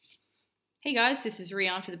Hey guys, this is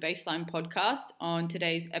Rian for the Baseline Podcast. On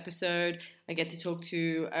today's episode, I get to talk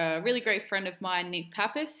to a really great friend of mine, Nick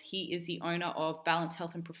Pappas. He is the owner of Balance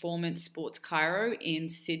Health and Performance Sports Chiro in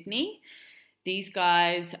Sydney. These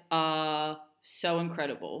guys are so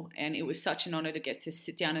incredible, and it was such an honor to get to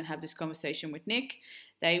sit down and have this conversation with Nick.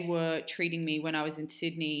 They were treating me when I was in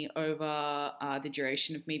Sydney over the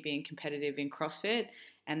duration of me being competitive in CrossFit,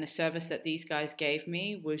 and the service that these guys gave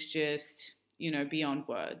me was just, beyond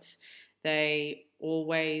words. They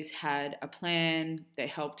always had a plan. They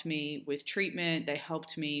helped me with treatment. They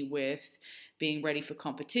helped me with being ready for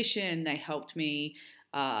competition. They helped me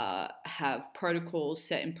have protocols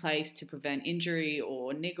set in place to prevent injury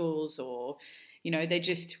or niggles, or, they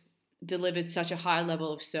just delivered such a high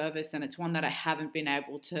level of service, and it's one that I haven't been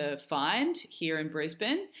able to find here in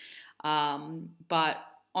Brisbane. But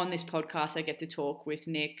on this podcast, I get to talk with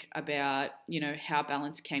Nick about, how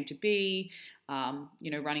balance came to be,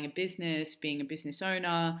 running a business, being a business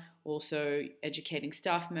owner, also educating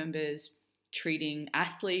staff members, treating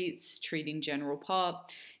athletes, treating general pop,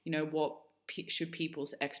 what should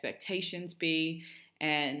people's expectations be.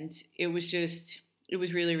 And it was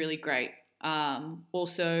really, really great.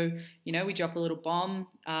 Also, we drop a little bomb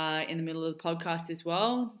in the middle of the podcast as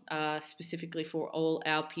well, specifically for all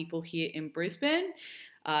our people here in Brisbane.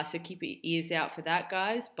 So keep your ears out for that,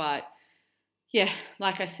 guys. But yeah,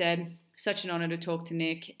 like I said, such an honor to talk to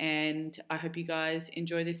Nick, and I hope you guys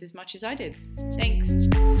enjoy this as much as I did. Thanks.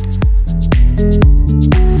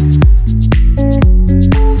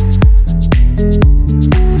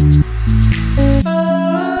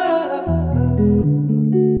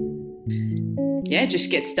 Yeah,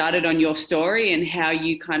 just get started on your story and how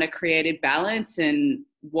you kind of created balance and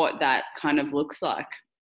what that kind of looks like.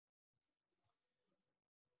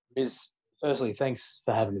 Firstly, thanks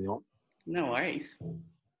for having me on. No worries.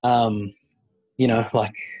 I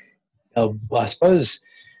suppose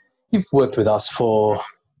you've worked with us for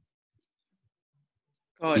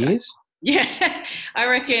years. Yeah, I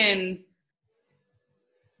reckon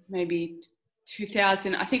maybe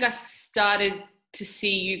 2000. I think I started to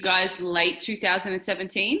see you guys late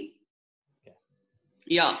 2017.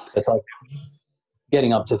 Yeah. It's like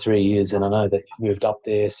getting up to 3 years, and I know that you've moved up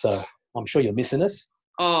there, so I'm sure you're missing us.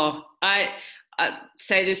 Oh, I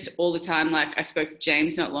say this all the time. Like, I spoke to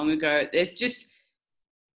James not long ago. There's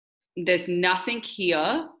nothing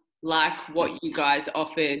here like what you guys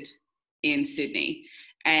offered in Sydney.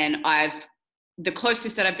 And the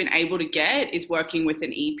closest that I've been able to get is working with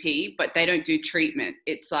an EP, but they don't do treatment.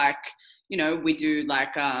 It's like, we do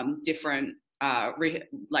like different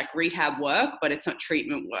rehab work, but it's not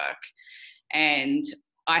treatment work. And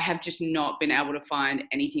I have just not been able to find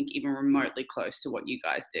anything even remotely close to what you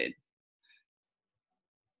guys did.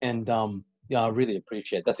 And I really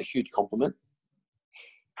appreciate that's a huge compliment.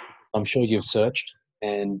 I'm sure you've searched,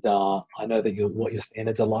 and I know that what your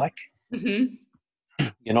standards are like. Mm-hmm.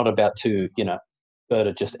 You're not about to, go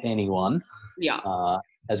to just anyone. Yeah.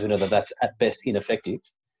 As we know that's at best ineffective.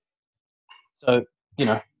 So,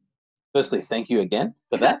 firstly, thank you again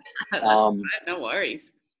for that. No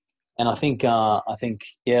worries. And I think, I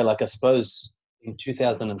suppose in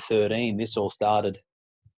 2013, this all started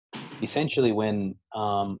essentially when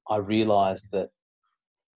I realized that,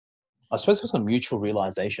 I suppose it was a mutual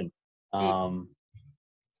realization, a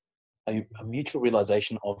mutual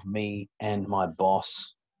realization of me and my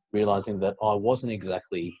boss realizing that I wasn't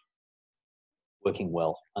exactly working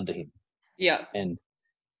well under him. Yeah. And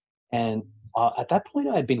at that point,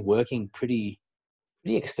 I had been working pretty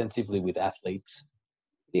extensively with athletes,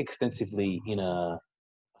 pretty extensively in a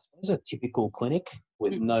typical clinic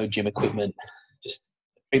with no gym equipment, just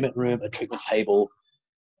a treatment room, a treatment table,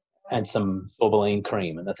 and some Sorbeline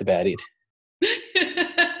cream, and that's about it.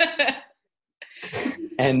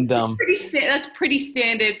 And that's pretty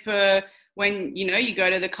standard for when you go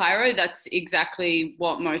to the Chiro. That's exactly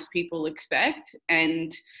what most people expect,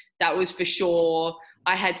 and that was for sure.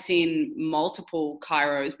 I had seen multiple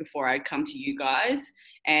Chiros before I'd come to you guys,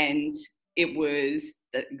 and it was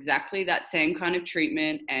exactly that same kind of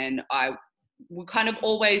treatment. And I would kind of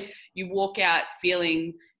always, you walk out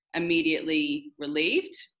feeling immediately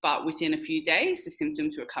relieved, but within a few days, the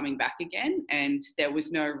symptoms were coming back again, and there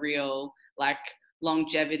was no real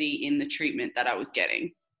longevity in the treatment that I was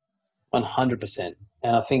getting. 100%.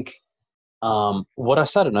 And I think what I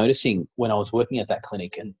started noticing when I was working at that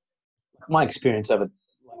clinic, and my experience over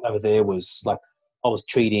there was like I was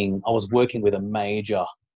working with a major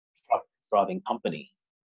truck driving company.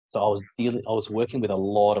 So I was working with a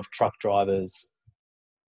lot of truck drivers,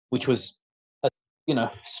 which was a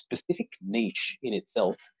specific niche in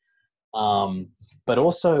itself. But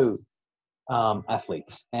also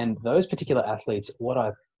athletes, and those particular athletes, what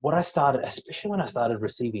I started, especially when I started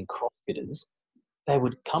receiving CrossFitters, they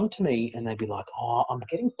would come to me and they'd be like, "Oh, I'm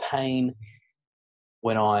getting pain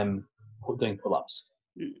when I'm doing pull-ups,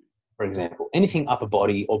 for example. Anything upper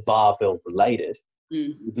body or barbell related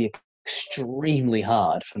would be extremely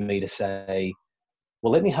hard for me to say,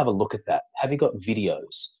 well, let me have a look at that. Have you got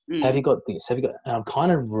videos? Have you got this? Have you got?" And I'm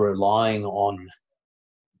kind of relying on,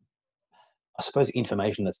 I suppose,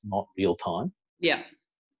 information that's not real time. Yeah.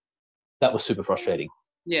 That was super frustrating.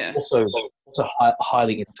 Yeah. Also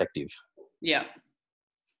highly ineffective. Yeah.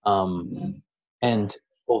 And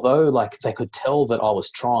although like they could tell that I was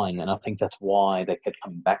trying, and I think that's why they kept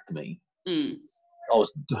coming back to me.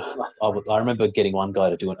 I remember getting one guy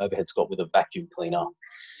to do an overhead squat with a vacuum cleaner,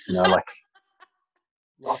 you know, like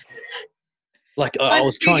I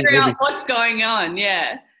was trying figuring out everything. what's going on.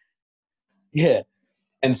 Yeah. Yeah.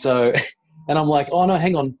 And so, and I'm like, oh no,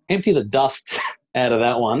 hang on, empty the dust out of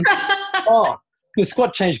that one. Oh, the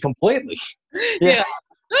squat changed completely. Yeah.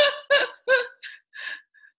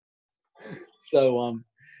 So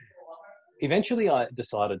eventually I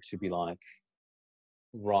decided to be like,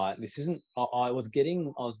 right, this isn't, I was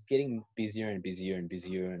getting busier and busier and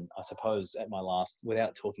busier. And I suppose at my last,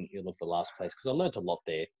 without talking ill of the last place, because I learned a lot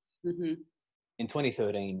there. In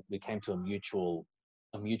 2013, we came to a mutual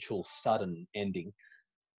sudden ending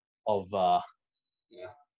of,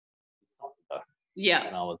 yeah.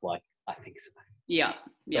 And I was like, I think so. Yeah.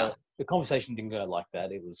 Yeah. So the conversation didn't go like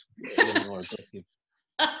that. It was a little more aggressive.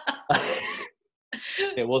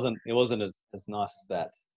 It wasn't as nice as that.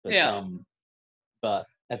 But but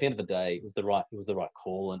at the end of the day, it was the right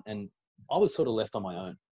call, and I was sort of left on my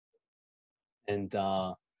own, and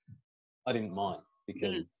I didn't mind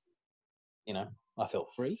because you know, I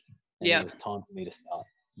felt free, and it was time for me to start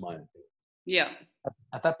my own thing. Yeah.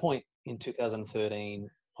 At that point in 2013,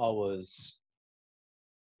 I was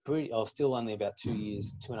still only about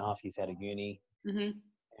 2.5 years out of uni,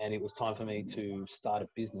 and it was time for me to start a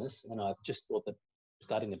business. And I just thought that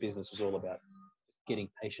starting a business was all about getting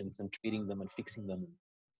patients and treating them and fixing them, and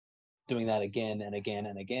doing that again and again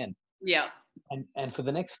and again. Yeah. And for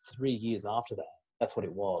the next 3 years after that, that's what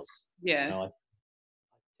it was. Yeah. You know, I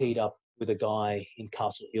teed up with a guy in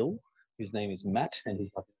Castle Hill whose name is Matt, and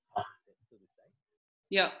he's like,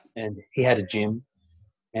 yeah. And he had a gym.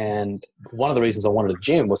 And one of the reasons I wanted a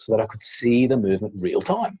gym was so that I could see the movement real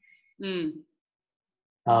time. And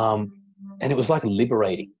it was like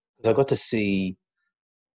liberating because I got to see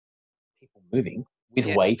people moving with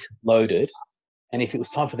weight loaded. And if it was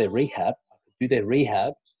time for their rehab, I could do their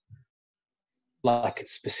rehab like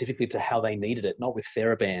specifically to how they needed it, not with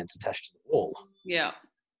TheraBands attached to the wall. Yeah.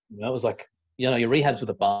 You know, it was like, you know, your rehab's with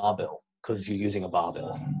a barbell because you're using a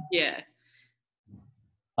barbell. Yeah.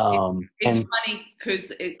 It's funny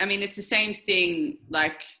because it's the same thing,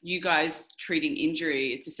 like you guys treating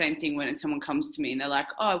injury. It's the same thing when someone comes to me and they're like,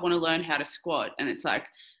 oh, I want to learn how to squat. And it's like,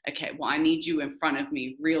 okay, well, I need you in front of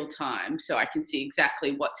me real time so I can see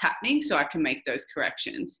exactly what's happening so I can make those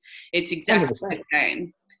corrections. It's exactly 100%. The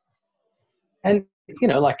same. And, you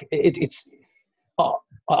know, like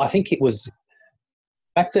I think it was the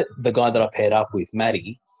fact that the guy that I paired up with,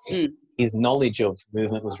 Matty, his knowledge of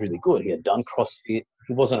movement was really good. He had done CrossFit.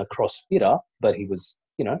 He wasn't a CrossFitter, but he was,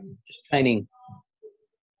 you know, just training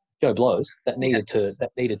Joe Blows that needed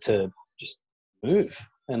to just move.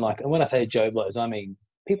 And like, and when I say Joe Blows, I mean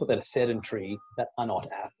people that are sedentary that are not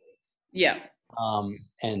athletes. Yeah.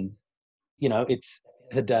 And you know, it's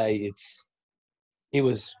the day. It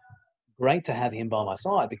was great to have him by my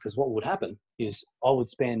side because what would happen is I would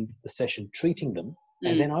spend the session treating them,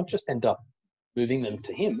 and then I'd just end up moving them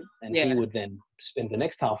to him, and he would then spend the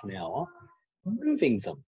next half an hour moving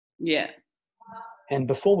them. Yeah. And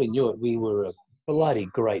before we knew it, we were a bloody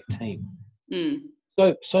great team.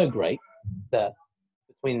 So great that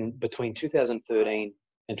between 2013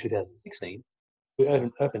 and 2016, we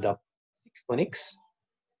opened up 6 clinics,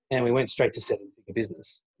 and we went straight to 7-figure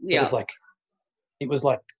business. Yeah. It was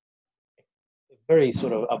like a very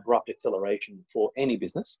sort of abrupt acceleration for any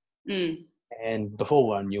business. And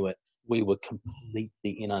before I knew it, we were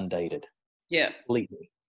completely inundated. Yeah.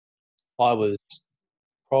 Completely. I was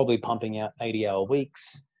probably pumping out 80-hour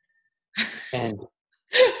weeks. And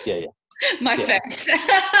My face.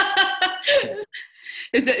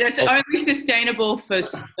 It's only sustainable for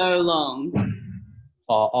so long.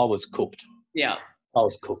 I was cooked. Yeah. I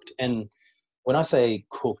was cooked. And when I say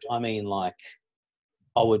cooked, I mean like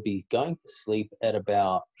I would be going to sleep at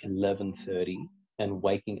about 11:30 and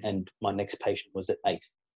waking, and my next patient was at 8.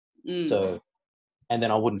 So, and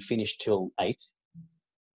then I wouldn't finish till 8,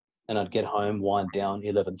 and I'd get home, wind down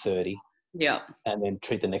 11:30, Yeah. and then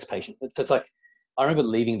treat the next patient. It's like, I remember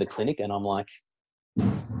leaving the clinic and I'm like,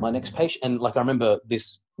 my next patient, and like I remember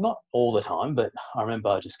this, not all the time, but I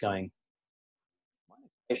remember just going, my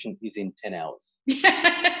next patient is in 10 hours.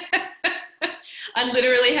 I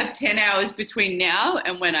literally have 10 hours between now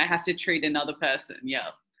and when I have to treat another person. Yeah.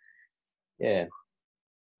 Yeah.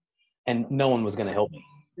 And no one was going to help me.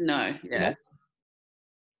 No. Yeah. You know?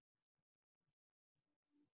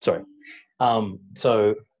 Sorry.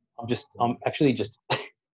 So I'm actually just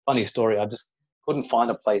funny story. I just couldn't find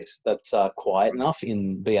a place that's quiet enough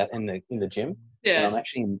in the gym. Yeah. And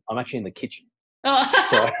I'm actually in the kitchen. Oh.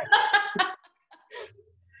 So,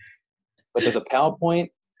 but there's a PowerPoint,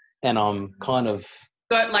 and I'm kind of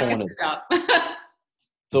Got like cornered. it up.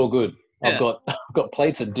 It's all good. Yeah. I've got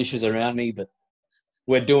plates and dishes around me, but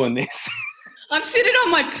we're doing this. I'm sitting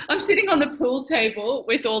on the pool table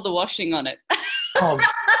with all the washing on it. Oh,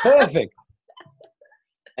 perfect.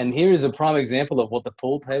 And here is a prime example of what the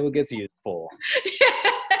pool table gets used for.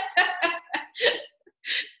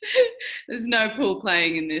 There's no pool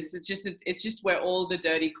playing in this. It's just where all the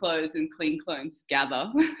dirty clothes and clean clothes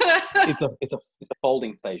gather. It's a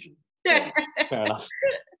folding station. Yeah, fair enough.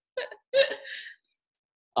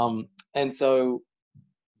 And so,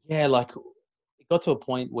 yeah, like it got to a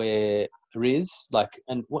point where there is like,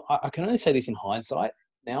 and I can only say this in hindsight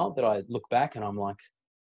now that I look back, and I'm like,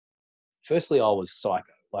 firstly, I was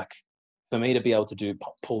psycho. Like, for me to be able to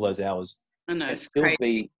pull those hours, I know, and it's still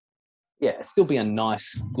crazy. still be a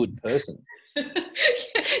nice, good person.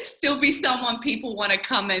 Still be someone people want to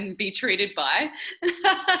come and be treated by.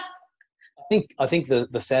 I think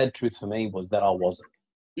the sad truth for me was that I wasn't.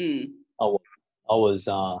 Mm.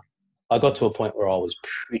 I got to a point where I was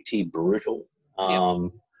pretty brutal,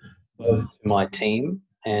 both to my team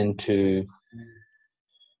and to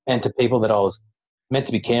people that I was meant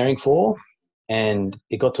to be caring for. And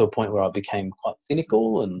it got to a point where I became quite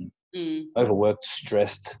cynical and overworked,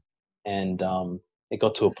 stressed, and it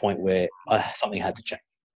got to a point where something had to change.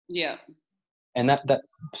 Yeah. And that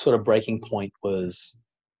sort of breaking point was,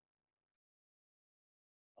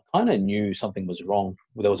 I kind of knew something was wrong.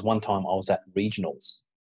 There was one time I was at regionals.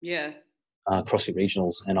 Yeah. CrossFit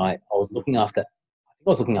regionals, and I was looking after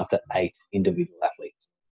 8 individual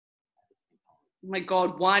athletes. Oh my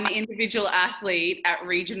God, one individual athlete at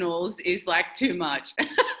regionals is like too much.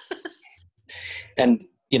 And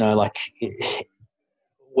like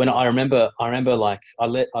when I remember like I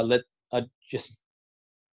let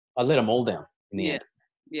them all down in the end.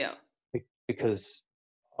 Yeah. Because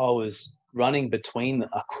I was running between.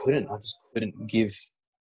 I just couldn't give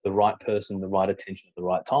the right person the right attention at the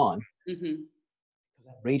right time. Mm-hmm. Because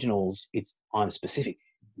at regionals, it's time specific.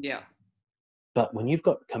 Yeah. But when you've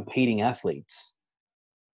got competing athletes,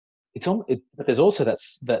 but there's also that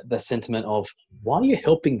sentiment of, why are you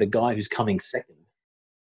helping the guy who's coming second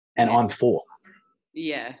and I'm fourth?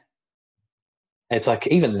 Yeah. It's like,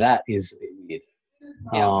 even that is weird.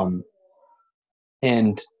 Yeah.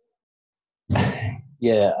 And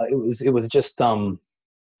yeah, it was just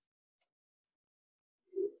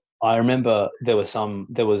I remember there was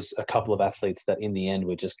a couple of athletes that in the end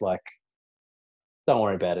were just like, don't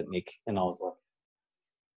worry about it, Nick. And I was like,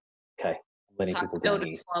 okay, I'm letting people down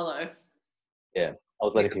here. Swallow. Yeah, I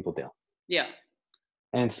was letting people down. Yeah.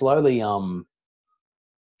 And slowly, the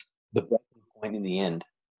breaking point in the end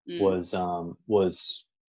was I was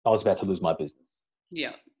about to lose my business.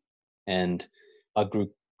 Yeah. And I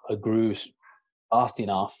grew fast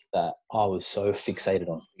enough that I was so fixated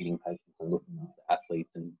on treating patients and looking after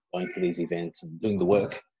athletes and going to these events and doing the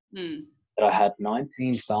work that I had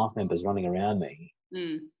 19 staff members running around me.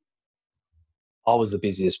 I was the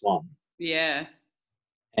busiest one. Yeah.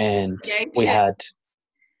 And we had,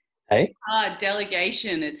 hey? Hard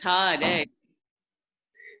delegation. It's hard, eh?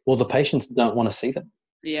 Well, the patients don't want to see them.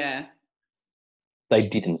 Yeah. They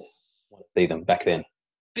didn't want to see them back then.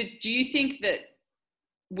 But do you think that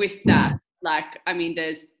with that, like, I mean,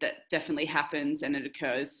 that definitely happens and it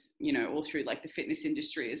occurs, all through like the fitness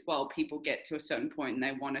industry as well. People get to a certain point and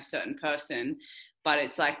they want a certain person, but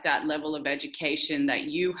it's like that level of education that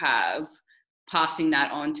you have, passing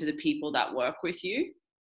that on to the people that work with you.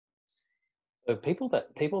 So people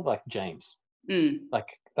like James,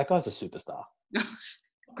 like that guy's a superstar.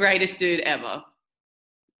 Greatest dude ever.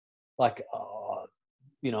 Like,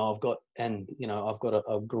 I've got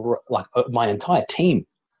my entire team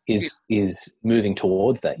is moving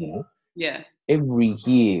towards that. Yeah. Every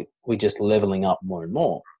year we're just leveling up more and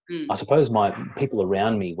more. I suppose my people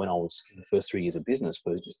around me when I was in the first 3 years of business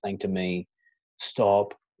were just saying to me,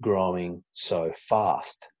 stop growing so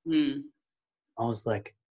fast. I was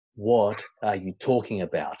like, what are you talking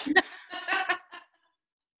about?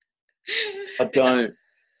 I don't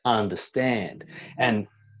understand. And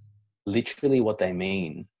literally what they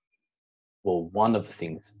mean, well, one of the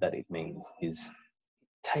things that it means is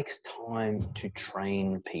it takes time to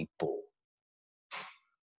train people.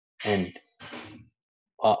 And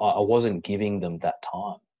I wasn't giving them that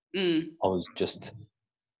time. I was just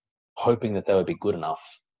hoping that they would be good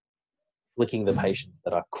enough, flicking the patients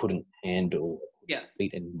that I couldn't handle,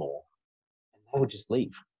 treat anymore, and they would just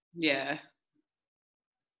leave. Yeah.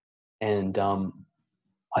 And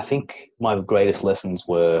I think my greatest lesson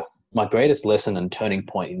and turning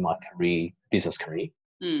point in my business career,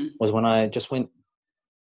 was when I just went,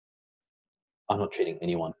 I'm not treating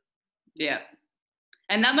anyone. Yeah.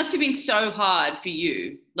 And that must have been so hard for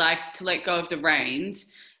you, like to let go of the reins.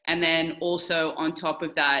 And then also on top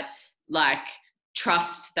of that, like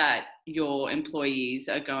trust that your employees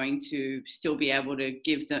are going to still be able to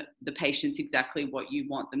give the patients exactly what you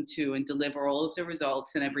want them to and deliver all of the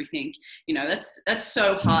results and everything. You know, that's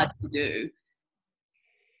so hard to do.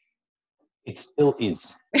 It still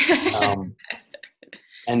is.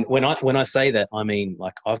 And when I say that, I mean,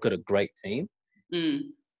 like, I've got a great team,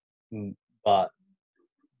 but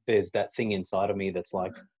there's that thing inside of me that's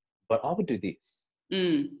like, but I would do this.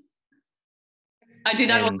 I do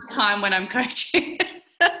that all the time when I'm coaching.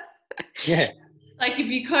 Yeah. Like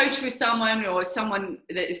if you coach with someone or someone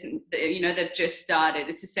that isn't, you know, they've just started,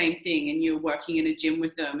 it's the same thing, and you're working in a gym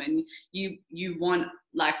with them, and you want,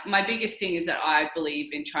 like, my biggest thing is that I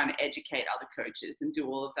believe in trying to educate other coaches and do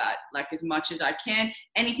all of that, like as much as I can.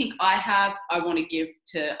 Anything I have, I want to give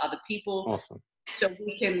to other people. Awesome. So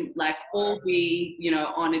we can like all be, you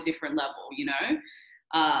know, on a different level, you know.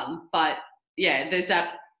 But yeah,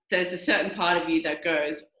 there's a certain part of you that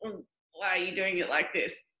goes, oh, why are you doing it like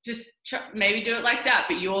this? Just maybe do it like that.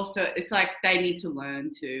 But you also, it's like they need to learn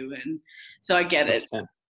too. And so I get 100%. it.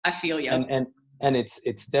 I feel you. And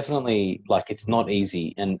it's definitely, like, it's not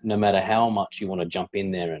easy. And no matter how much you want to jump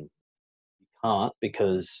in there, and you can't,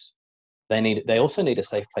 because they also need a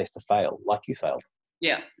safe place to fail, like you failed.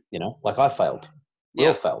 Yeah. You know, like I failed. We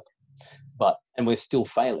all failed. And we're still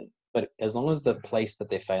failing. But as long as the place that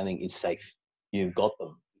they're failing is safe, you've got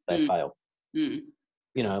them. They fail. You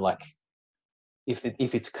know, like, if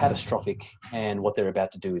it's catastrophic and what they're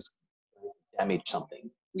about to do is damage something,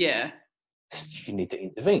 you need to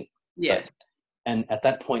intervene. And at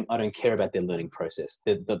that point, I don't care about their learning process.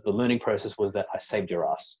 The learning process was that I saved your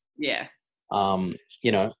ass. Yeah.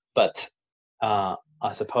 You know, but I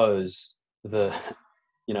suppose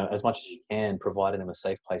you know, as much as you can, providing them a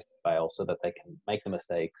safe place to fail so that they can make the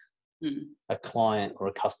mistakes. A client or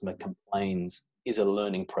a customer complains is a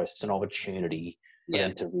learning process, an opportunity for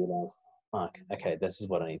them to realize, fuck, okay, this is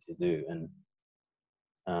what I need to do. And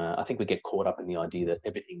I think we get caught up in the idea that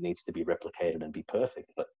everything needs to be replicated and be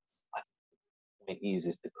perfect. But the point is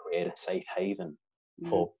to create a safe haven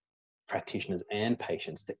for practitioners and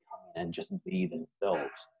patients to come in and just be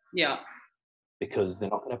themselves. Yeah. Because they're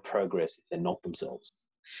not going to progress if they're not themselves.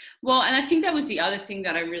 Well, and I think that was the other thing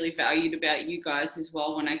that I really valued about you guys as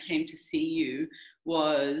well when I came to see you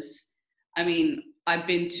was, I mean, I've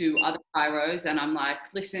been to other chiros and I'm like,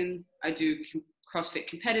 listen, I do CrossFit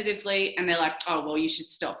competitively. And they're like, oh, well, you should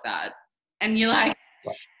stop that. And you're like,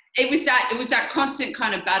 it was that constant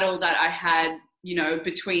kind of battle that I had, you know,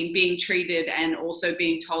 between being treated and also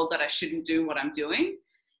being told that I shouldn't do what I'm doing.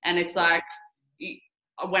 And it's like,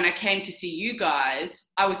 when I came to see you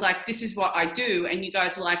guys, I was like, this is what I do. And you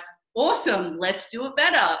guys were like, awesome, let's do it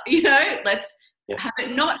better. You know, let's have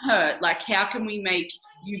it not hurt. Like, how can we make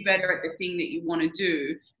you better at the thing that you want to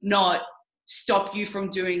do, not stop you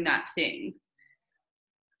from doing that thing?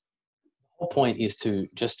 The whole point is to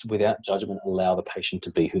just, without judgment, allow the patient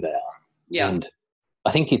to be who they are. Yeah. And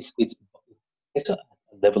I think it's a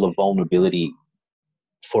level of vulnerability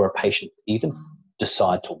for a patient to even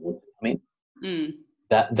decide to want to come in.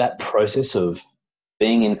 That process of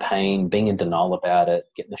being in pain, being in denial about it,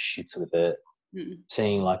 getting the shits with it,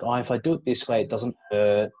 seeing like, oh, if I do it this way, it doesn't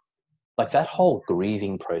hurt. Like that whole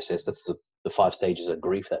grieving process, that's the 5 stages of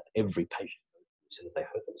grief that every patient goes through so that they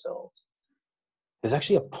hurt themselves. There's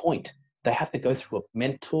actually a point. They have to go through a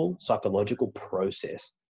mental, psychological process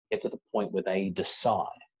to get to the point where they decide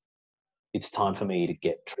it's time for me to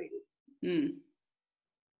get treated.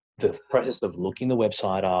 The process of looking the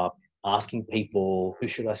website up, asking people, who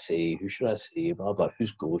should I see, blah, blah,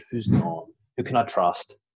 who's good, who's not, who can I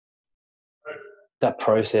trust? That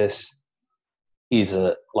process is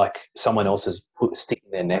like someone else is sticking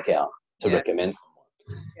their neck out to recommend someone.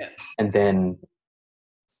 And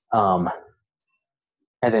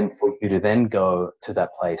then for you to then go to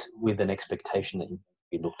that place with an expectation that you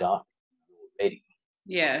be looked after already.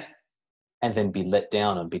 Yeah. and then be let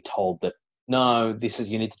down and be told that, no,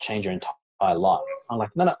 you need to change your entire life. I'm like,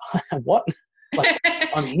 no, what? Like,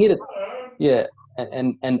 I'm here to, yeah.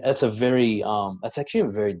 And it's that's actually a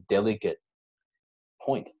very delicate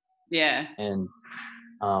point. Yeah. And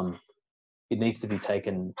it needs to be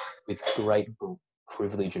taken with great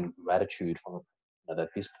privilege and gratitude from that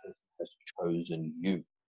this person has chosen you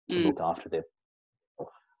to look after their,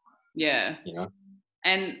 yeah. you know.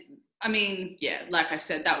 And I mean, yeah, like I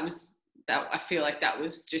said, I feel like that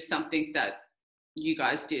was just something that you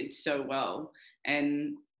guys did so well.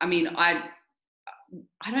 And I mean, I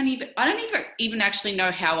don't even actually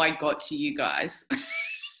know how I got to you guys.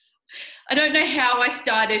 I don't know how I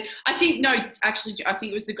started. I think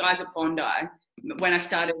it was the guys at Bondi when I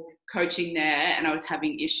started coaching there, and I was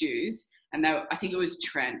having issues, and I think it was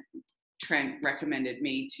Trent recommended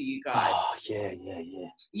me to you guys. Oh,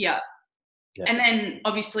 yeah. And then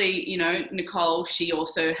obviously, you know, Nicole, she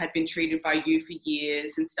also had been treated by you for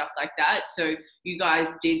years and stuff like that. So you guys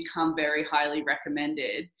did come very highly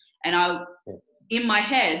recommended. And in my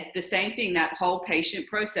head, the same thing, that whole patient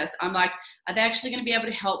process, I'm like, are they actually going to be able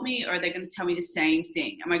to help me, or are they going to tell me the same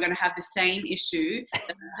thing? Am I going to have the same issue that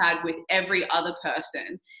I've had with every other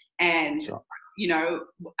person? And, Sure. you know,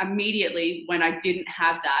 immediately when I didn't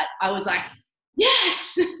have that, I was like,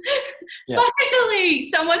 yes, finally,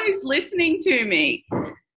 someone who's listening to me.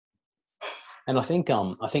 And I think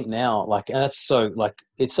now, like, and that's so, like,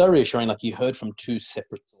 it's so reassuring. Like, you heard from two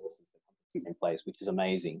separate sources in place, which is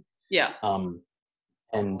amazing. Yeah.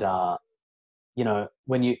 And you know,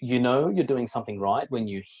 when you're doing something right, when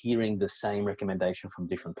you're hearing the same recommendation from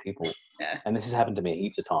different people. Yeah. And this has happened to me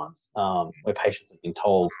heaps of times, where patients have been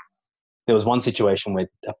told. There was one situation where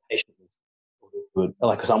a patient was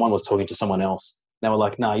like, someone was talking to someone else. They were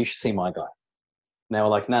like, "No, you should see my guy." And they were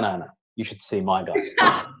like, "No, you should see my guy."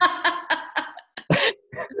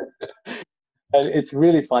 And it's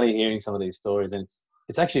really funny hearing some of these stories, and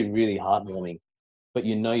it's actually really heartwarming. But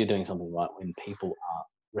you know you're doing something right when people are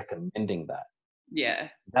recommending that. Yeah.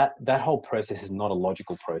 That whole process is not a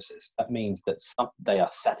logical process. That means that they are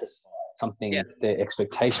satisfied. Their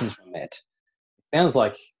expectations were met. It sounds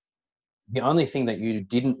like the only thing that you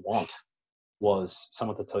didn't want was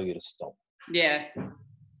someone to tell you to stop. Yeah.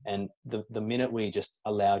 And the minute we just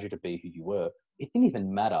allowed you to be who you were, it didn't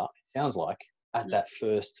even matter. It sounds like at that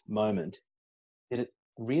first moment, did it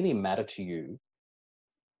really matter to you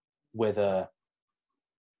whether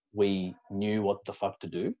we knew what the fuck to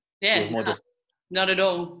do? Yeah. It was more just, not at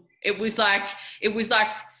all. It was like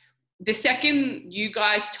the second you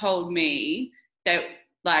guys told me that,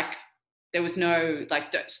 like, there was no,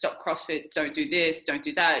 like, don't stop CrossFit, don't do this, don't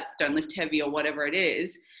do that, don't lift heavy, or whatever it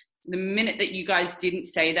is. The minute that you guys didn't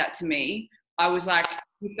say that to me, I was like,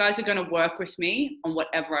 these guys are going to work with me on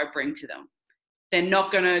whatever I bring to them. They're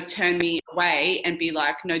not going to turn me away and be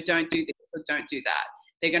like, no, don't do this or don't do that.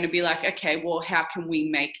 They're going to be like, okay, well, how can we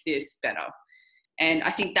make this better? And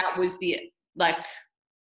I think that was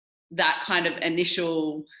that kind of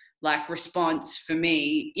initial, like, response for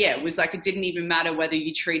me. Yeah, it was like, it didn't even matter whether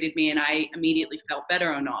you treated me and I immediately felt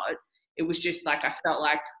better or not. It was just like, I felt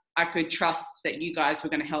like I could trust that you guys were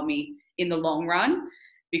going to help me in the long run,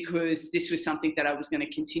 because this was something that I was going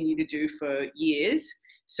to continue to do for years.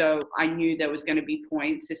 So I knew there was going to be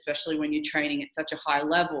points, especially when you're training at such a high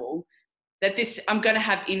level, that I'm going to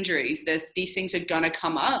have injuries. These things are going to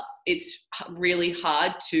come up. It's really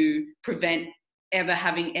hard to prevent ever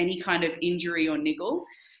having any kind of injury or niggle,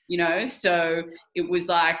 you know? So it was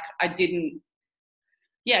like, I didn't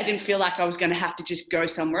feel like I was going to have to just go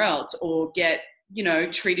somewhere else or get, you know,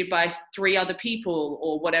 treated by 3 other people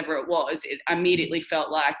or whatever it was. It immediately felt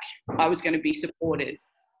like I was going to be supported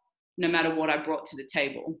no matter what I brought to the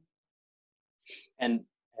table. And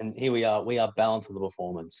here we are Balance of the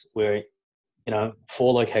Performance. We're, you know,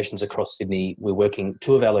 4 locations across Sydney. We're working,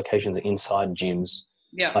 2 of our locations are inside gyms.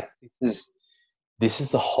 Yeah. Like, this is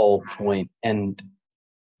the whole point. And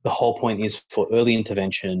the whole point is for early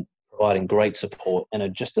intervention, providing great support,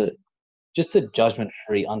 and just a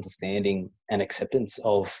judgment-free understanding and acceptance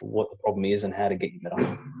of what the problem is and how to get you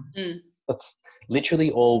better. That's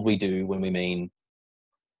literally all we do when we mean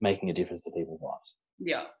making a difference to people's lives.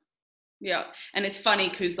 Yeah. And it's funny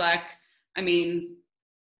because, like, I mean,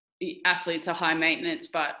 athletes are high maintenance,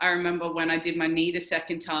 but I remember when I did my knee the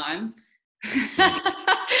second time,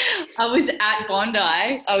 I was at Bondi.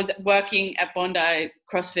 I was working at Bondi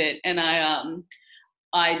CrossFit, and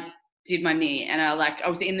I did my knee, and I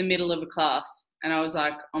was in the middle of a class, and I was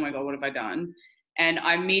like, oh my God, what have I done? And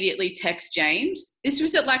I immediately text James. This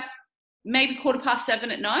was at like maybe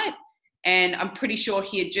 7:15 at night. And I'm pretty sure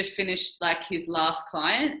he had just finished like his last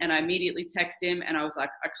client. And I immediately texted him and I was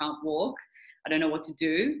like, I can't walk. I don't know what to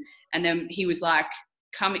do. And then he was like,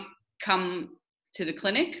 come to the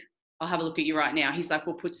clinic. I'll have a look at you right now. He's like,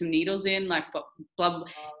 we'll put some needles in, like, blah, blah.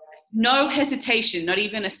 No hesitation, not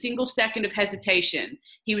even a single second of hesitation.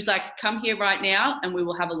 He was like, come here right now and we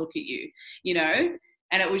will have a look at you, you know?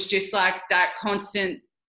 And it was just like that constant.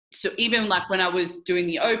 So even like when I was doing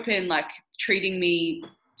the open, like treating me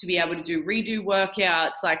to be able to do redo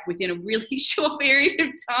workouts, like within a really short period of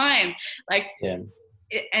time, like, Yeah.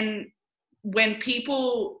 And when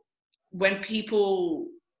people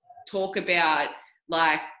talk about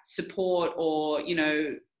like support or, you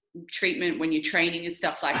know, treatment when you're training and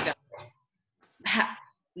stuff like that,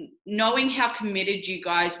 knowing how committed you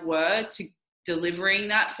guys were to delivering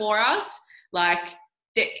that for us, like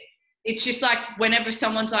it's just like whenever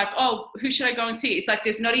someone's like, oh, who should I go and see? It's like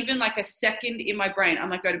there's not even like a second in my brain. I'm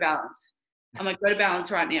like, go to Balance. I'm like, go to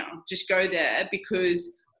Balance right now. Just go there,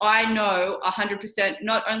 because I know 100%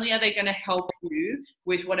 not only are they going to help you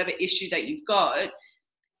with whatever issue that you've got,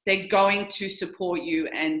 they're going to support you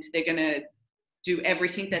and they're going to do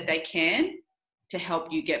everything that they can to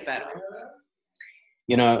help you get better.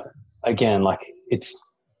 You know, again, like it's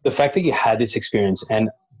the fact that you had this experience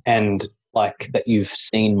and like that you've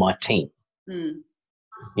seen my team,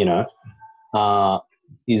 you know,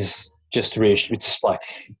 is just it's like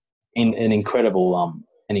an incredible,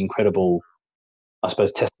 I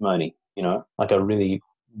suppose, testimony, you know, like I really,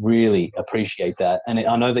 really appreciate that. And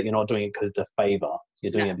I know that you're not doing it because it's a favor.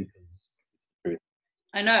 You're doing it because it's the truth.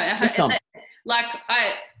 I know. Like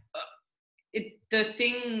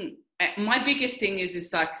my biggest thing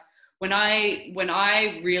is like when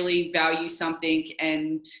I really value something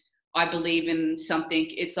and I believe in something,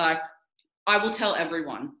 it's like I will tell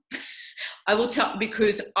everyone. I will tell,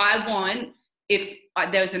 because I want, if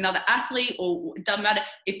there's another athlete or it doesn't matter,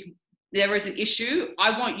 if there is an issue,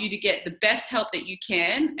 I want you to get the best help that you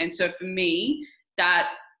can. And so for me,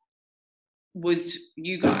 that was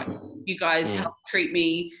you guys helped treat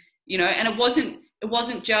me, you know, and it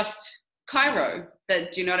wasn't just Chiro.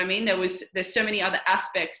 That, do you know what I mean? There's so many other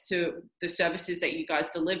aspects to the services that you guys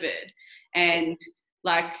delivered. And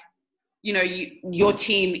like, you know, your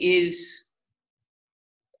team is,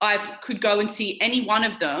 I could go and see any one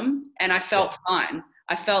of them and I felt fine.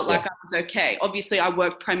 I felt like I was okay. Obviously, I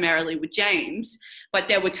worked primarily with James, but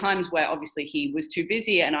there were times where obviously he was too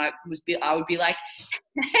busy and I would be like,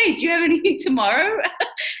 hey, do you have anything tomorrow?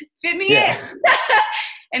 Fit me in.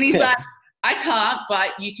 And he's like, I can't,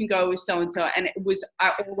 but you can go with so-and-so. And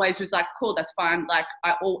I always was like, cool, that's fine. Like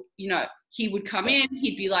you know, he would come in,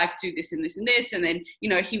 he'd be like, do this and this and this. And then, you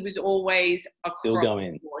know, he was always still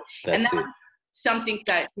going. That's it. Something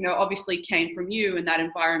that, you know, obviously came from you and that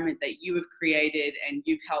environment that you have created, and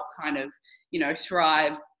you've helped kind of, you know,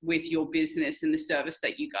 thrive with your business and the service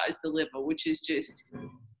that you guys deliver, which is just,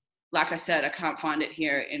 like I said, I can't find it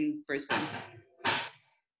here in Brisbane.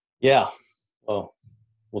 Yeah. Well,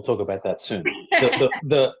 we'll talk about that soon.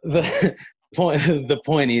 The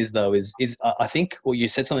point is though, is I think, well, you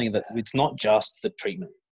said something that it's not just the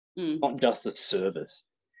treatment, not just the service.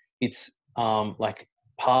 It's like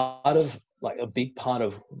part of, like a big part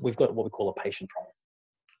of, we've got what we call a patient promise,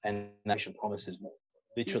 and patient promise is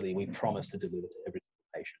literally we promise to deliver to every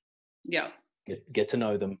patient. Yeah. Get to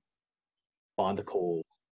know them, find the cause,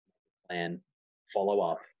 plan, follow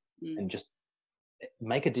up, and just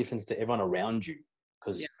make a difference to everyone around you,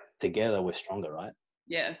 because together we're stronger, right?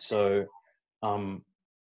 Yeah. So one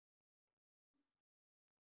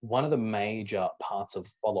of the major parts of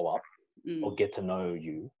follow up or get to know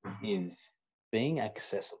you is being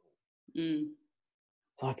accessible.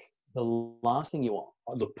 It's like the last thing you want.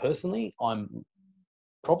 Look, personally, I'm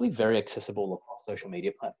probably very accessible across social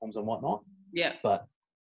media platforms and whatnot. Yeah. But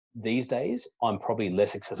these days, I'm probably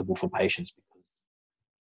less accessible for patients, because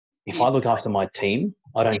if I look after my team,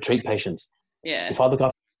 I don't treat patients. Yeah. If I look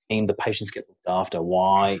after the team, the patients get looked after.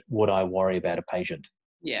 Why would I worry about a patient?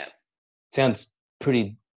 Yeah. Sounds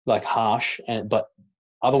pretty like harsh, but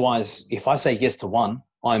otherwise, if I say yes to one,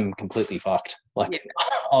 I'm completely fucked. Like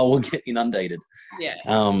I will get inundated. Yeah.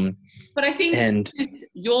 But I think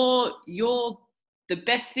the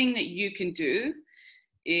best thing that you can do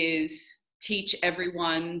is teach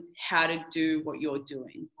everyone how to do what you're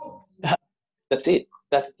doing. That's it.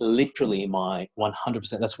 That's literally my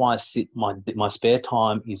 100%. That's why my spare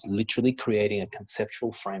time is literally creating a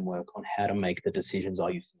conceptual framework on how to make the decisions I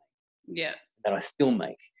used to make. Yeah. That I still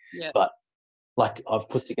make. Yeah. But like I've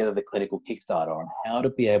put together the clinical Kickstarter on how to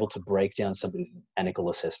be able to break down somebody's mechanical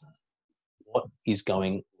assessment. What is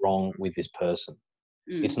going wrong with this person?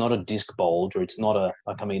 It's not a disc bulge, or it's not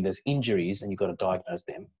there's injuries and you've got to diagnose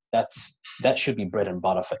them. That should be bread and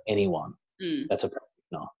butter for anyone. That's a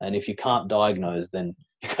And if you can't diagnose, then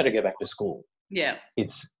you got to go back to school. Yeah.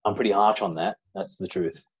 I'm pretty harsh on that. That's the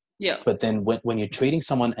truth. Yeah. But then when you're treating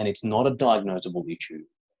someone and it's not a diagnosable issue,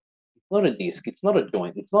 it's not a disc, it's not a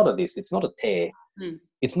joint, it's not a this, it's not a tear,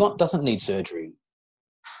 doesn't need surgery.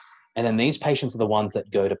 And then these patients are the ones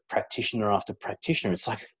that go to practitioner after practitioner. It's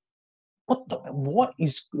like,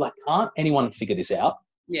 can't anyone figure this out?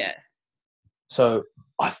 Yeah. So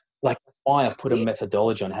why I've put a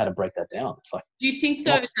methodology on how to break that down. It's like, do you think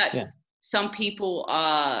though that some people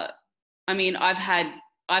are, I've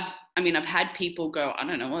had people go, I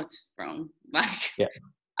don't know what's wrong.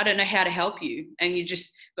 I don't know how to help you. And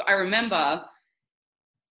I remember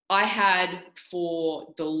I had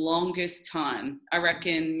for the longest time, I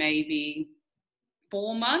reckon maybe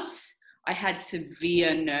 4 months, I had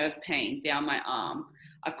severe nerve pain down my arm.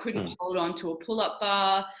 I couldn't hold on to a pull-up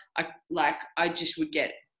bar. I just would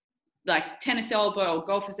get like tennis elbow or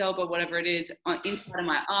golfer's elbow, whatever it is, inside of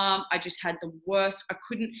my arm. I just had the worst.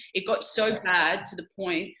 It got so bad to the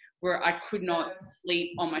point where I could not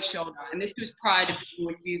sleep on my shoulder. And this was prior to being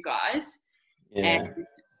with you guys. Yeah. And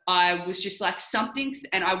I was just like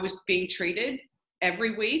and I was being treated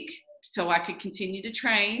every week so I could continue to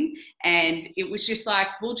train. And it was just like,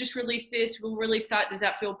 we'll just release this. We'll release that. Does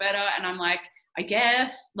that feel better? And I'm like, I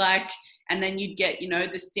guess, and then you'd get,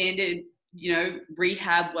 the standard,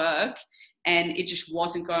 rehab work, and it just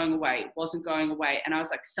wasn't going away. It wasn't going away. And I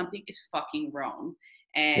was like, something is fucking wrong.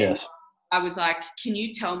 And I was like, can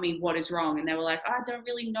you tell me what is wrong? And they were like, I don't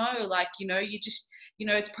really know. You just,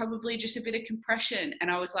 it's probably just a bit of compression. And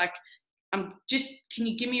I was like, can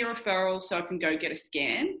you give me a referral so I can go get a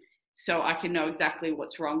scan so I can know exactly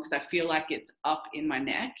what's wrong? Because I feel like it's up in my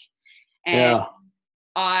neck. And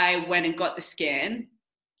I went and got the scan,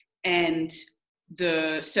 and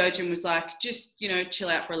the surgeon was like, just, chill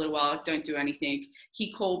out for a little while. Don't do anything.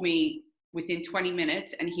 He called me within 20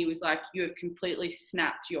 minutes and he was like, you have completely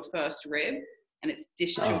snapped your first rib and it's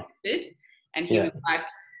disjointed. And he was like,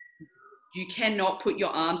 you cannot put your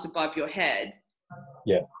arms above your head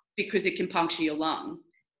because it can puncture your lung.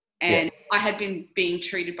 And I had been being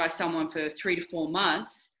treated by someone for 3 to 4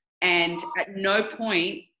 months, and at no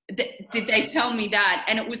point did they tell me that.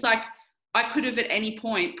 And it was like, I could have at any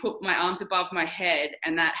point put my arms above my head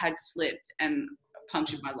and that had slipped and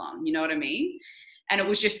punctured my lung. You know what I mean? And it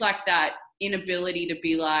was just like that inability to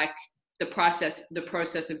be like the process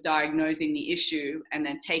of diagnosing the issue and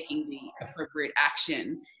then taking the appropriate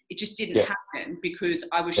action. It just didn't happen because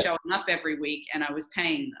I was showing up every week and I was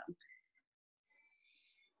paying them.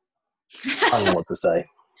 I don't know what to say.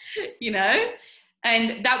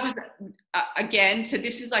 And that was, again, so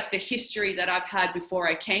this is like the history that I've had before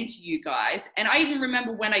I came to you guys. And I even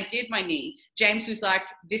remember when I did my knee, James was like,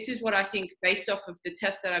 this is what I think, based off of the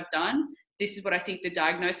tests that I've done, this is what I think the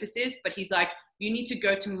diagnosis is. But he's like, you need to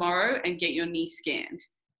go tomorrow and get your knee scanned.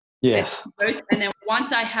 Yes. And then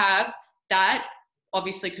once I have that,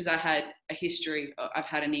 obviously because I had a history, I've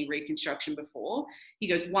had a knee reconstruction before. He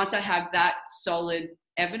goes, once I have that solid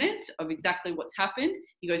evidence of exactly what's happened,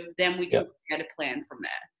 he goes, then we can get a plan from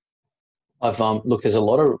there. I've look, there's a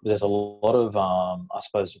lot of I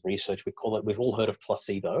suppose research, we've all heard of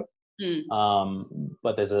placebo,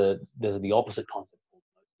 but there's the opposite concept called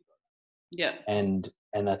nocebo.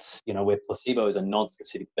 And that's, where placebo is a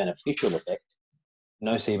non-specific beneficial effect,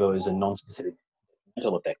 nocebo is a non-specific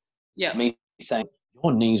detrimental effect. Me saying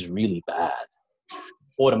your knee's really bad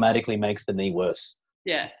automatically makes the knee worse.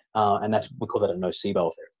 And we call that a nocebo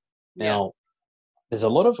effect. Now, there's a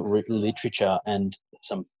lot of literature and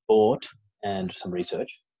some thought and some research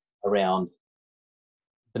around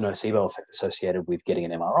the nocebo effect associated with getting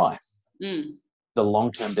an MRI, the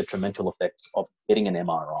long-term detrimental effects of getting an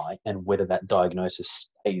MRI, and whether that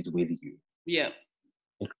diagnosis stays with you.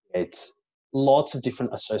 It creates lots of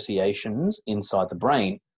different associations inside the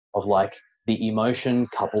brain of like the emotion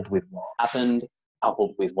coupled with what happened,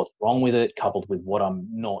 coupled with what's wrong with it, coupled with what I'm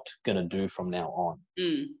not going to do from now on.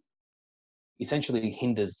 Essentially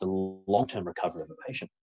hinders the long-term recovery of a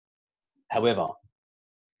patient. However,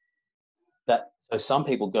 so some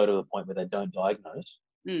people go to a point where they don't diagnose.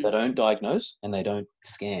 They don't diagnose and they don't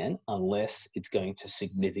scan unless it's going to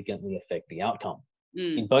significantly affect the outcome.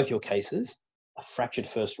 In both your cases, a fractured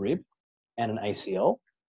first rib and an ACL,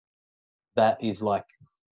 that is like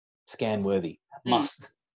scan worthy.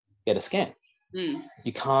 Must get a scan.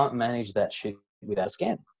 You can't manage that shit without a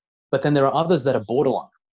scan. But then there are others that are borderline.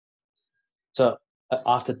 So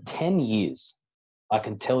after 10 years, I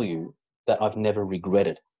can tell you that I've never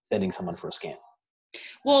regretted sending someone for a scan.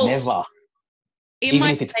 Well, never. Even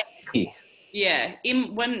if it's here.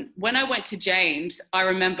 When I went to James, I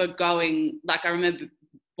remember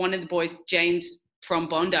one of the boys, James, from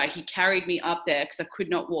Bondi. He carried me up there because I could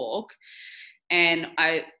not walk. And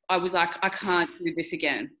I was like, I can't do this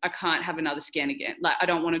again. I can't have another scan again. Like, I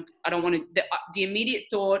don't want to, the immediate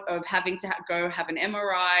thought of having to go have an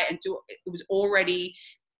MRI and do it was already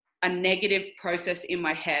a negative process in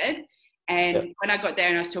my head. And when I got there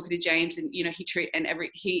and I was talking to James, and, you know, he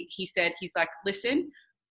said, he's like, listen,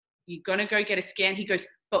 you're going to go get a scan. He goes,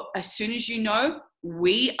 but as soon as you know,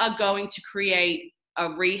 we are going to create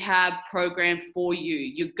a rehab program for you.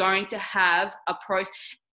 You're going to have a process.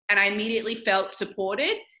 And I immediately felt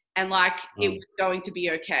supported and like it was going to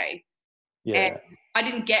be okay. Yeah. And I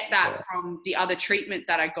didn't get that from the other treatment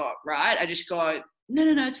that I got, right? I just got, no,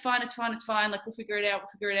 it's fine. Like, we'll figure it out.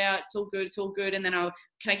 It's all good. And then can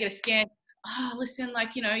I get a scan? Oh, listen,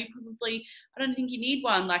 like, you know, I don't think you need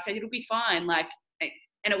one. Like, it'll be fine. Like,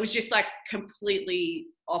 and it was just like completely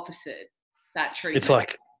opposite, that treatment. It's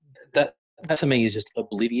like that to me is just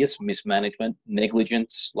oblivious mismanagement,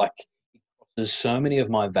 negligence. Like, there's so many of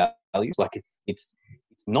my values. Like, it's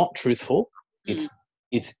not truthful. It's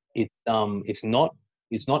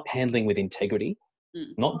not handling with integrity.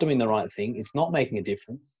 Not doing the right thing. It's not making a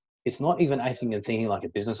difference. It's not even acting and thinking like a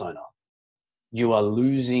business owner. You are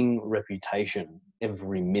losing reputation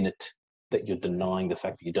every minute that you're denying the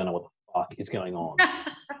fact that you don't know what the fuck is going on.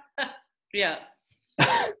 Yeah.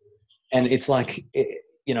 And it's like,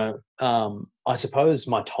 you know, I suppose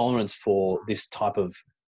my tolerance for this type of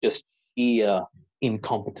just sheer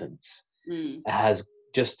incompetence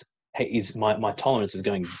my tolerance is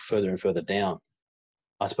going further and further down.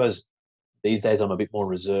 I suppose these days I'm a bit more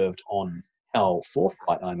reserved on how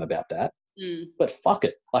forthright I am about that. But fuck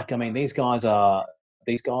it. Like, I mean, these guys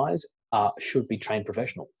should be trained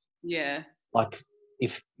professionals. Yeah. Like,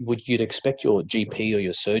 you'd expect your GP or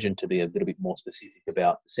your surgeon to be a little bit more specific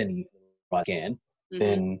about sending you for the right scan,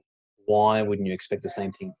 then why wouldn't you expect the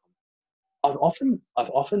same thing? I've often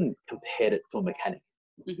compared it to a mechanic.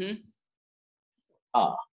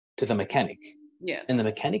 To the mechanic. Yeah. And the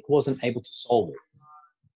mechanic wasn't able to solve it.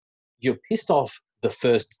 You're pissed off the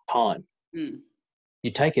first time.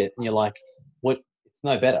 You take it and you're like, what? It's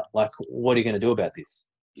no better. Like, what are you going to do about this?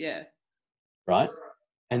 Yeah. Right?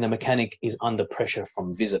 And the mechanic is under pressure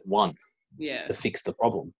from visit one to fix the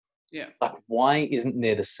problem. Yeah. Like, why isn't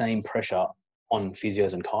there the same pressure on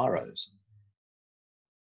physios and chiros?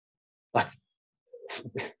 Like,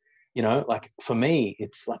 you know, like, for me,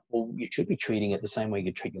 it's like, well, you should be treating it the same way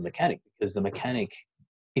you treat your mechanic, because the mechanic,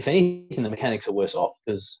 if anything, the mechanics are worse off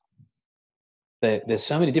because there's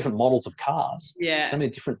so many different models of cars, so many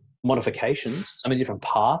different modifications, so many different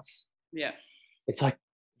parts. Yeah. It's like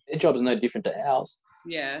their job is no different to ours.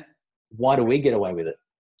 Yeah. Why do we get away with it?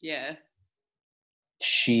 Yeah.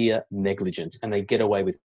 Sheer negligence, and they get away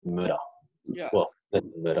with murder. Yeah. Well,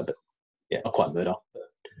 murder, but not quite murder. But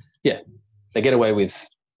they get away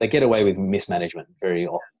with mismanagement very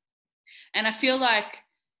often. And I feel like,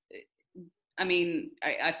 I mean,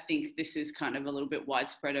 I think this is kind of a little bit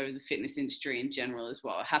widespread over the fitness industry in general as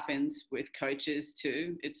well. It happens with coaches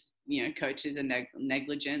too. It's, you know, coaches are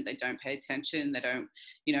negligent. They don't pay attention. They don't,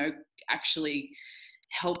 you know, actually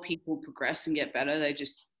help people progress and get better. They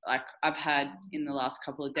just, like, I've had in the last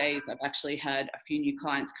couple of days, I've actually had a few new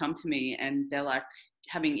clients come to me and they're like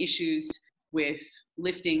having issues with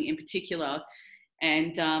lifting in particular.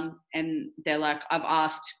 And they're like, I've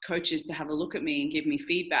asked coaches to have a look at me and give me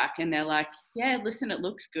feedback. And they're like, yeah, listen, it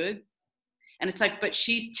looks good. And it's like, but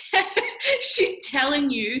she's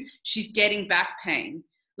telling you she's getting back pain.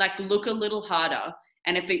 Like, look a little harder.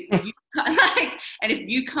 And if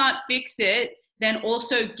you can't fix it, then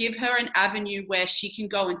also give her an avenue where she can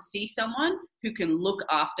go and see someone who can look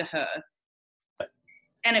after her.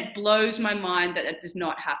 And it blows my mind that does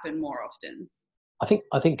not happen more often. I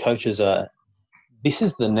think coaches are. This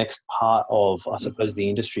is the next part of, I suppose, the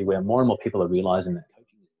industry where more and more people are realizing that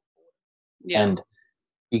coaching is important. Yeah. And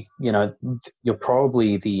you know, you're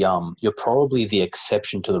probably the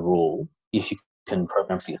exception to the rule if you can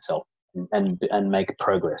program for yourself and make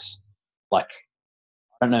progress. Like,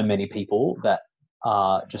 I don't know many people that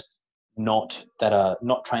are not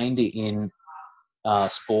trained in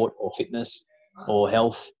sport or fitness or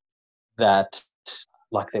health that,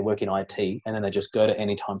 like, they work in IT and then they just go to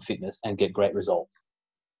Anytime Fitness and get great results.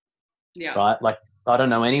 Yeah. Right? Like, I don't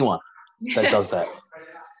know anyone that does that.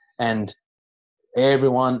 And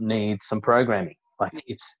everyone needs some programming. Like,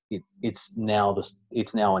 it's now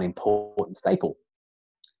an important staple.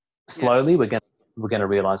 Slowly we're going to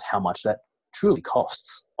realize how much that truly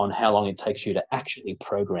costs on how long it takes you to actually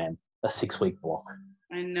program a 6-week block.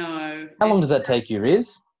 I know. How long does that take you,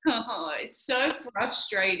 Riz? Oh, it's so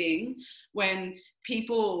frustrating when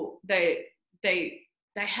people they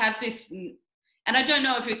have this. And I don't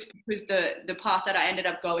know if it's because the path that I ended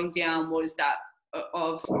up going down was that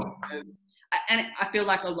of, and I feel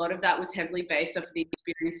like a lot of that was heavily based off the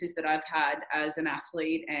experiences that I've had as an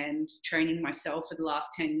athlete and training myself for the last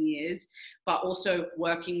 10 years, but also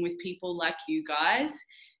working with people like you guys.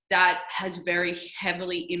 That has very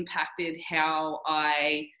heavily impacted how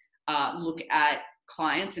I look at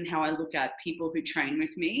clients and how I look at people who train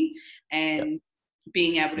with me, and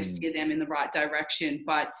being able to steer them in the right direction.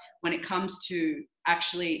 But when it comes to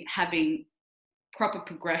actually having proper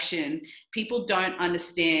progression, people don't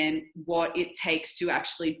understand what it takes to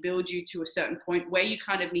actually build you to a certain point, where you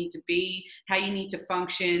kind of need to be, how you need to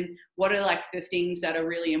function, what are like the things that are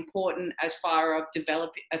really important as far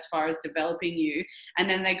as developing you. And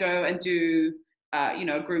then they go and do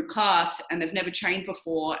a group class and they've never trained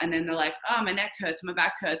before, and then they're like, oh, my neck hurts, my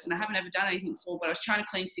back hurts, and I haven't ever done anything before, but I was trying to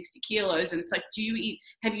clean 60 kilos. And it's like,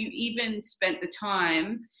 have you even spent the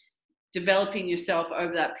time developing yourself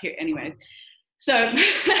over that period? Anyway, so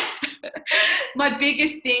my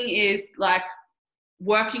biggest thing is like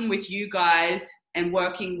working with you guys and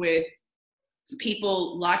working with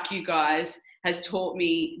people like you guys has taught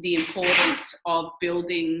me the importance of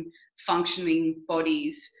building functioning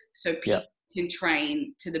bodies so people can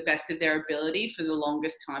train to the best of their ability for the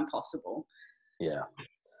longest time possible. Yeah.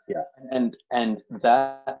 And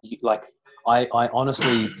that, like, I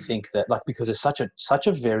honestly think that, like, because there's such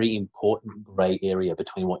a very important gray area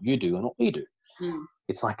between what you do and what we do.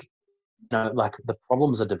 It's like, like the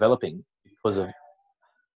problems are developing because of,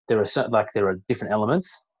 there are different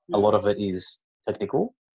elements. A lot of it is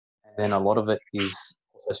technical, and then a lot of it is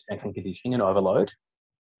also strength and conditioning and overload,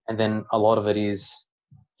 and then a lot of it is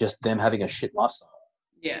just them having a shit lifestyle.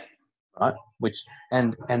 Yeah. Right.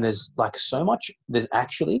 And there's like there's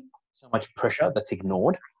actually so much pressure that's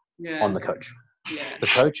ignored on the coach. Yeah. The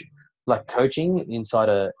coach, like coaching inside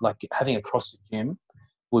like having a CrossFit gym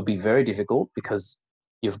would be very difficult, because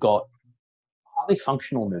you've got highly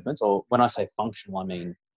functional movements, or when I say functional, I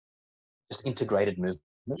mean just integrated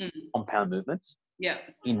movements, compound movements,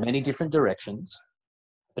 in many different directions,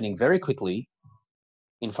 happening very quickly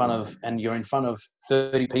and you're in front of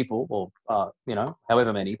 30 people, or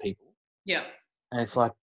however many people. Yeah. And it's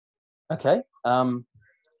like, okay,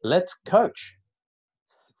 let's coach.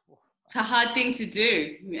 It's a hard thing to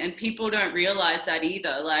do, and people don't realize that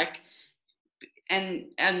either. Like, and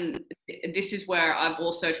this is where I've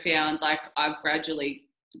also found, like, I've gradually,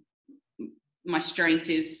 my strength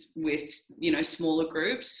is with, smaller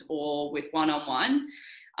groups or with one-on-one,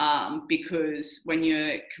 because when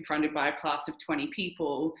you're confronted by a class of 20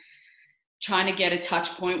 people, trying to get a touch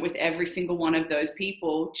point with every single one of those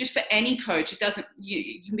people, just for any coach,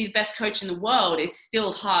 you can be the best coach in the world, it's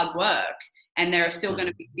still hard work. And there are still going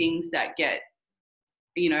to be things that get,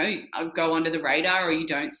 go under the radar or you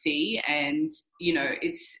don't see. And,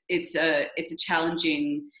 it's a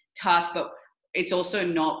challenging task, but it's also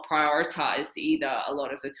not prioritized either a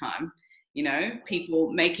lot of the time.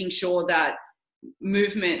 People making sure that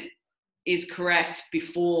movement is correct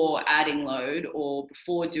before adding load or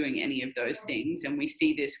before doing any of those things. And we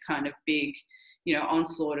see this kind of big,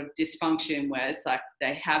 onslaught of dysfunction where it's like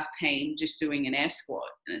they have pain just doing an air squat.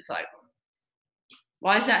 And it's like,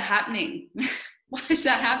 why is that happening? Why is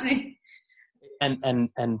that happening?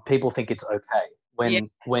 And people think it's okay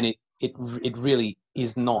when it really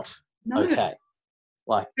is not okay.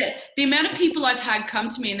 Like, the amount of people I've had come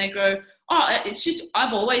to me and they go, oh, it's just,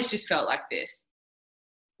 I've always just felt like this.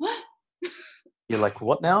 What? You're like,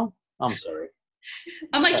 what now? I'm sorry.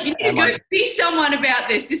 I'm like, you need to go see someone about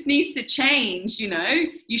this. This needs to change,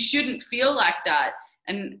 You shouldn't feel like that.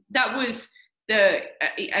 And that was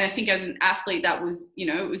I think as an athlete, that was,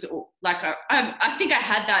 it was like, I think I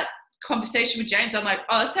had that conversation with James. I'm like,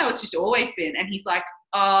 oh, that's how it's just always been. And he's like,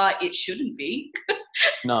 it shouldn't be.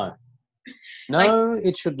 No, like,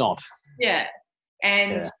 it should not. Yeah.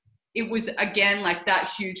 And it was, again, like that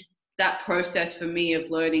process for me of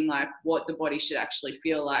learning like what the body should actually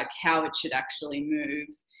feel like, how it should actually move,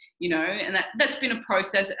 and that's been a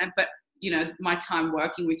process. But, my time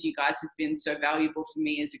working with you guys has been so valuable for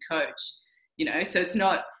me as a coach, so it's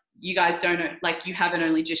not, you guys don't, like, you haven't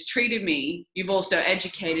only just treated me, you've also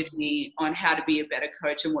educated me on how to be a better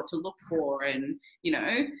coach and what to look for. And,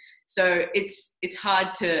 so it's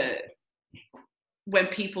hard to, when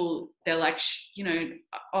people, they're like,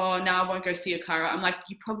 oh, no, I won't go see a chiro. I'm like,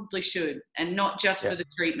 you probably should, and not just for the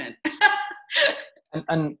treatment.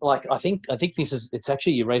 and like, I think it's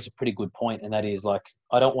actually, you raised a pretty good point, and that is like,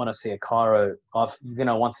 I don't want to see a chiro.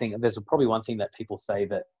 There's probably one thing that people say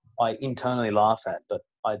that I internally laugh at, but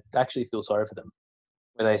I actually feel sorry for them,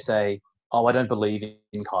 where they say, oh, I don't believe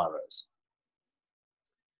in chiros.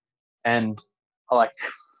 And like,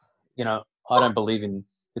 I don't believe in.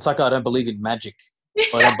 It's like I don't believe in magic.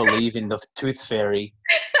 I don't believe in the tooth fairy.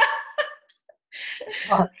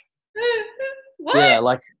 What?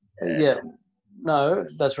 Yeah, no,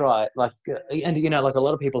 that's right. Like, and like a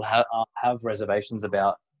lot of people have reservations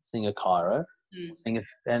about seeing a chiro, seeing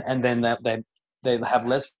and then they have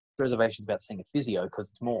less reservations about seeing a physio because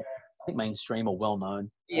it's more, I think, mainstream or well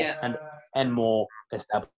known, and more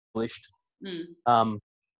established. So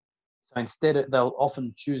instead, they'll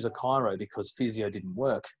often choose a chiro because physio didn't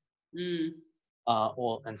work, and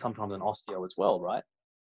sometimes an osteo as well, right?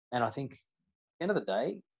 And I think, at the end of the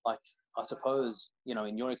day, like, I suppose,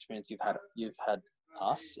 in your experience, you've had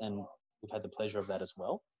us, and we've had the pleasure of that as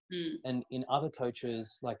well. And in other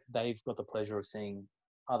coaches, like, they've got the pleasure of seeing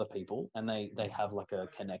other people, and they have like a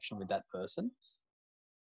connection with that person.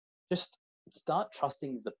 Just start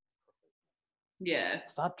trusting the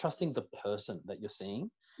person that you're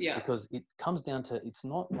seeing. Yeah. Because it comes down to, it's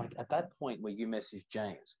not like at that point where you messaged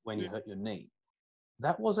James when you hurt your knee,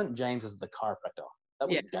 that wasn't James as the chiropractor. That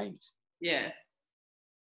was James. Yeah.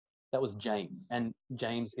 That was James, and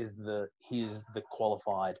James is the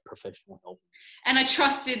qualified professional help. And I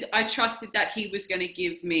trusted that he was going to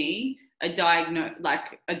give me a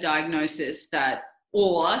diagnosis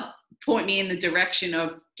or point me in the direction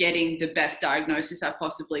of getting the best diagnosis I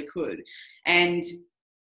possibly could. And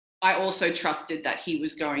I also trusted that he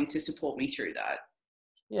was going to support me through that.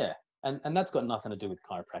 Yeah, and that's got nothing to do with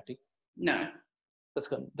chiropractic. No. That's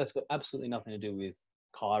got absolutely nothing to do with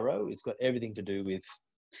chiro. It's got everything to do with,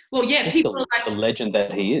 well, yeah, people the legend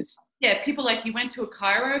that he is. Yeah, people like, you went to a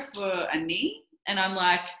chiro for a knee, and I'm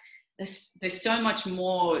like, there's so much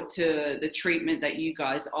more to the treatment that you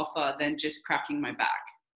guys offer than just cracking my back.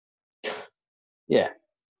 Yeah,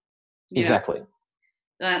 exactly.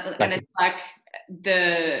 And it's like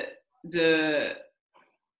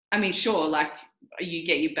I mean, sure, like, you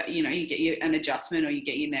get an adjustment, or you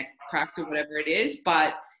get your neck cracked or whatever it is,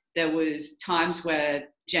 but there was times where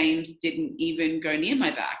James didn't even go near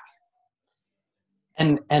my back.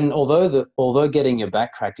 And although getting your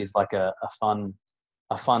back cracked is like a fun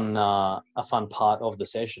part of the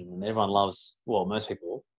session, and everyone loves, well, most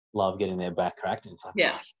people love getting their back cracked, and it's like,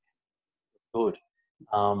 good.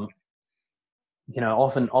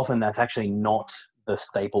 Often that's actually not the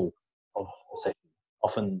staple of the session.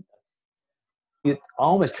 Often I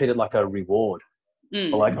almost treat it like a reward.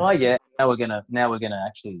 Like, oh yeah, now we're gonna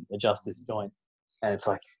actually adjust this joint, and it's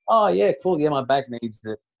like, oh yeah, cool, yeah, my back needs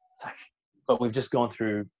it. It's like, but we've just gone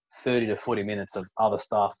through 30 to 40 minutes of other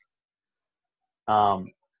stuff,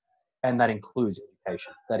 and that includes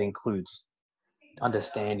education, that includes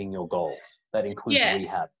understanding your goals, that includes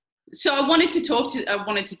rehab. So I wanted to talk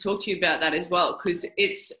to you about that as well, because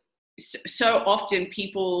it's so often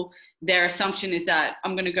people, their assumption is that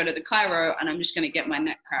I'm going to go to the chiro and I'm just going to get my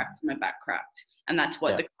neck cracked, my back cracked, and that's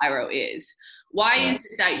what the chiro is. Why is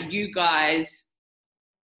it that you guys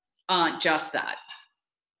aren't just that?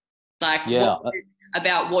 Like, what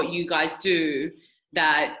about what you guys do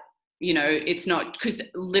that, it's not, because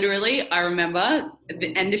literally I remember,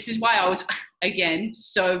 and this is why I was, again,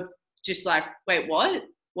 so just like, wait, what?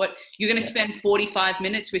 You're going to spend 45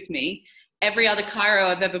 minutes with me? Every other chiro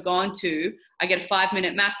I've ever gone to, I get a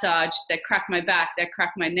 5-minute massage, they crack my back, they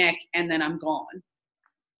crack my neck, and then I'm gone.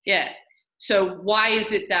 Yeah. So why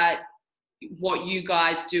is it that what you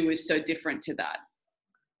guys do is so different to that?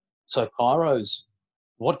 So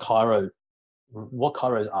what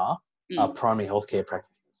chiros are primary healthcare practitioners.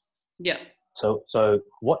 Yeah. So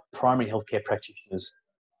what primary healthcare practitioners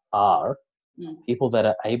are people that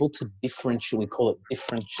are able to differentially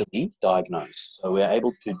diagnose. So we're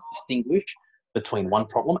able to distinguish between one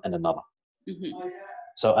problem and another.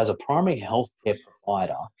 So as a primary healthcare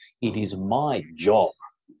provider, it is my job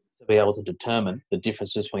to be able to determine the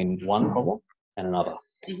difference between one problem and another.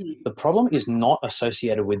 If the problem is not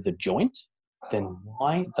associated with the joint, then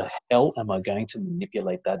why the hell am I going to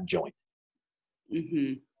manipulate that joint?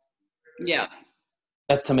 Yeah.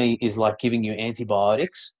 That to me is like giving you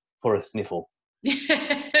antibiotics for a sniffle.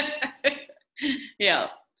 Yeah.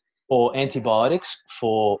 Or antibiotics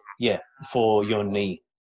for your knee.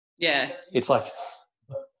 Yeah. It's like,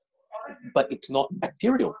 but it's not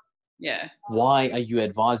bacterial. Yeah. Why are you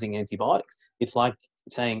advising antibiotics? It's like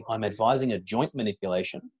saying I'm advising a joint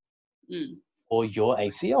manipulation or your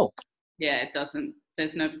ACL. Yeah, it doesn't.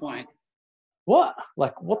 There's no point. What?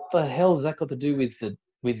 Like, what the hell has that got to do with the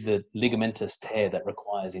ligamentous tear that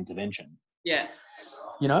requires intervention? Yeah.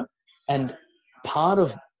 And part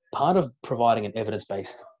of providing an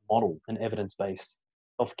evidence-based model, an evidence-based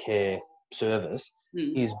healthcare service,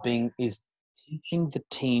 is teaching the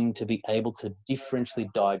team to be able to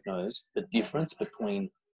differentially diagnose the difference between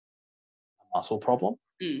a muscle problem,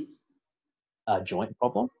 a joint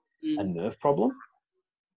problem, a nerve problem,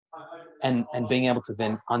 and being able to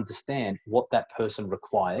then understand what that person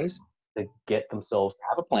requires to get themselves to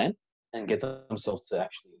have a plan and get themselves to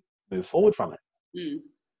actually move forward from it.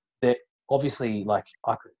 They're obviously, like,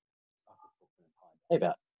 I could talk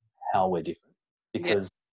about how we're different, because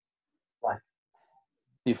like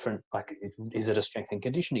different, like, is it a strength and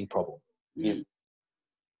conditioning problem?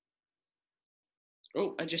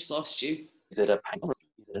 Oh, I just lost you. Is it a pain?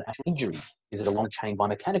 Is it an actual injury? Is it a long chain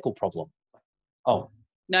biomechanical problem? Oh,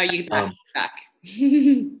 no, you back.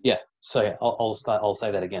 Yeah. So yeah, I'll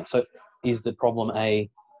say that again. So is the problem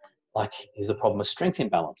is the problem a strength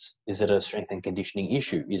imbalance? Is it a strength and conditioning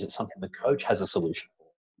issue? Is it something the coach has a solution for?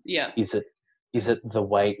 Yeah. Is it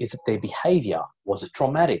their behavior? Was it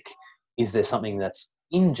traumatic? Is there something that's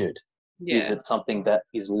injured? Yeah. Is it something that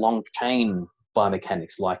is long chain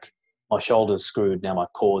biomechanics, like my shoulder's screwed, now my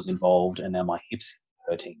core's involved, and now my hip's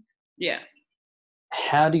hurting? Yeah.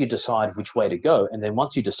 How do you decide which way to go? And then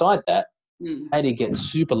once you decide that, how do you get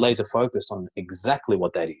super laser focused on exactly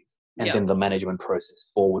what that is? And then the management process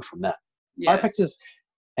forward from that. Chiropractors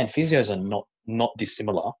and physios are not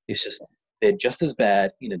dissimilar. It's just they're just as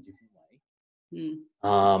bad in a different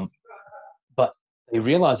way. But they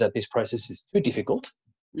realize that this process is too difficult,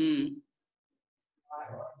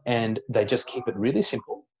 and they just keep it really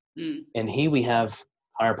simple. And here we have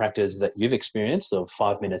chiropractors that you've experienced of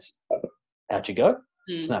 5 minutes, out you go,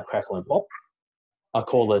 snap, crackle, and pop. I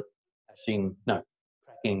call it cracking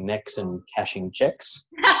necks and cashing checks.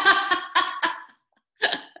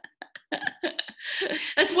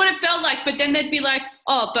 That's what it felt like. But then they'd be like,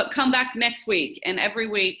 oh, but come back next week and every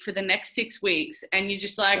week for the next 6 weeks. And you're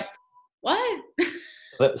just like, what?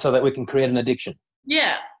 So that we can create an addiction.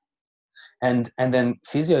 Yeah. And then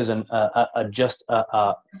physios are just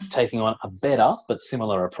taking on a better but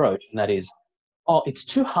similar approach. And that is, it's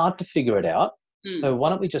too hard to figure it out. So why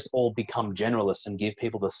don't we just all become generalists and give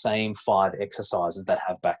people the same 5 exercises that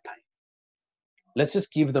have back pain? Let's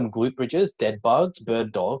just give them glute bridges, dead bugs,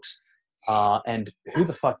 bird dogs, and who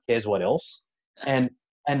the fuck cares what else? And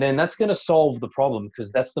then that's going to solve the problem,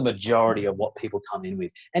 because that's the majority of what people come in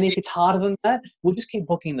with. And if it's harder than that, we'll just keep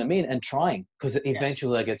booking them in and trying, because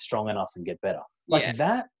eventually they get strong enough and get better.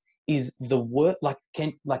 That is the work.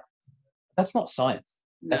 That's not science.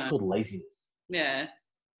 That's called laziness. Yeah.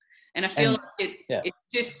 And I feel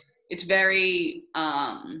it's very,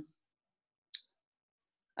 I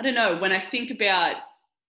don't know, when I think about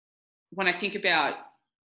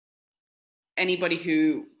anybody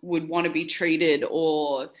who would want to be treated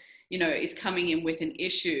or, is coming in with an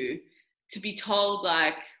issue, to be told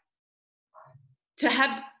to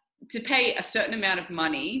pay a certain amount of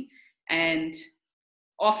money, and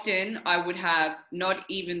often I would have not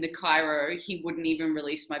even the chiro, he wouldn't even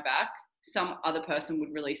release my back. Some other person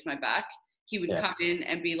would release my back. He would come in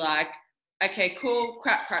and be like, okay, cool,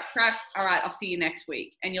 crack. All right, I'll see you next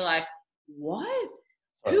week. And you're like, what?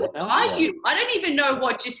 Who are you? I don't even know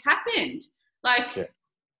what just happened.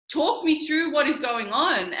 Talk me through what is going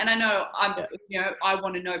on. And I know I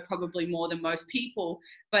want to know probably more than most people,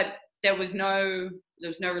 but there was no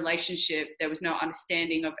relationship. There was no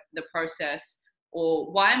understanding of the process,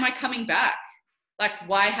 or why am I coming back?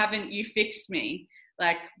 Why haven't you fixed me?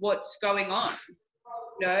 What's going on?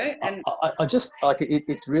 And I just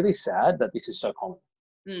it's really sad that this is so common.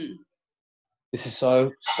 This is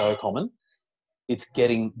so common. It's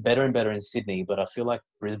getting better and better in Sydney, but I feel like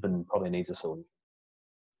Brisbane probably needs a solution.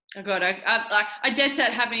 Oh God, I dead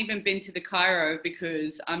set haven't even been to the chiro,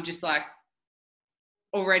 because I'm just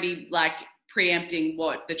already preempting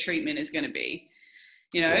what the treatment is going to be,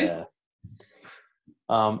 Yeah.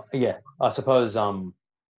 I suppose.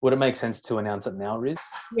 Would it make sense to announce it now, Riz?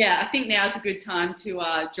 Yeah, I think now's a good time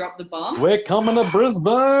to drop the bomb. We're coming to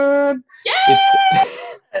Brisbane! Yeah!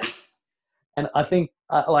 And I think,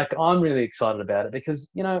 I'm really excited about it, because,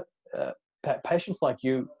 patients like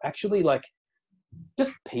you, actually,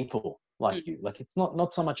 just people like you. It's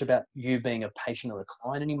not so much about you being a patient or a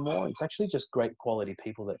client anymore. It's actually just great quality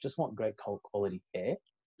people that just want great quality care.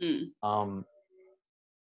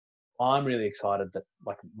 I'm really excited that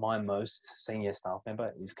my most senior staff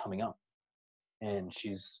member is coming up, and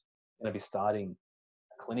she's going to be starting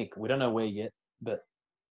a clinic. We don't know where yet, but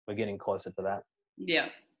we're getting closer to that. Yeah.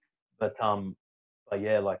 But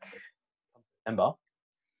yeah, September,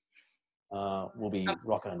 we'll be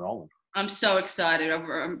rocking and rolling. I'm so excited.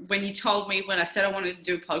 When you told me, when I said I wanted to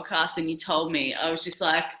do a podcast and you told me, I was just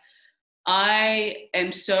like, I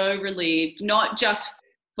am so relieved, not just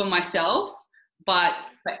for myself, but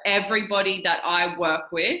for everybody that I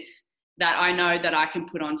work with, that I know that I can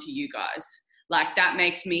put onto you guys. Like, that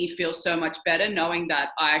makes me feel so much better knowing that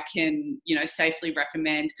I can, you know, safely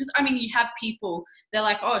recommend. Because, I mean, you have people, they're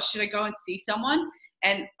like, oh, should I go and see someone?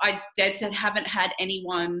 And I dead set haven't had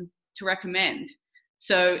anyone to recommend.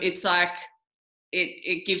 So it's like,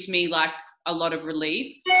 it gives me like a lot of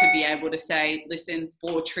relief to be able to say, listen,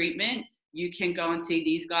 for treatment, you can go and see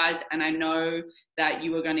these guys, and I know that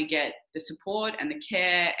you are going to get the support and the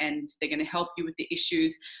care, and they're going to help you with the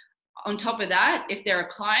issues. On top of that, if they're a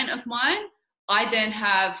client of mine, I then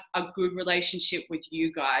have a good relationship with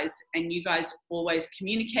you guys, and you guys always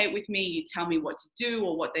communicate with me. You tell me what to do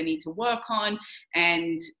or what they need to work on,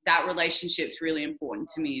 and that relationship's really important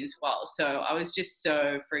to me as well. So I was just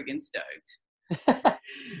so friggin' stoked.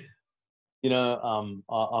 You know,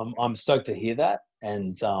 I'm stoked to hear that,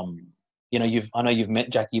 and you know, I know you've met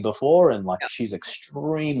Jackie before, and like, Yep. she's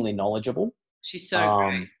extremely knowledgeable. She's so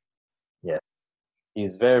great. Yeah,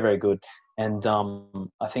 she's very, very good. And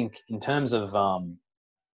I think in terms of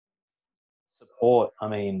support, I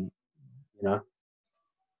mean, you know,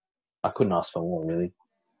 I couldn't ask for more, really. I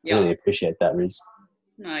Yeah. really appreciate that, Riz.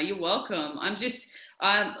 No, you're welcome. I'm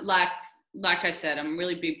like I said, I'm a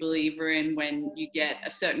really big believer in when you get a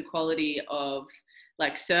certain quality of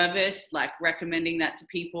like service, like recommending that to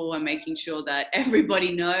people and making sure that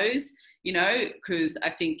everybody knows, you know, because I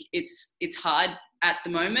think it's hard at the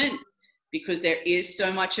moment because there is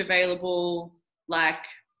so much available. Like,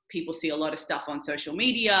 people see a lot of stuff on social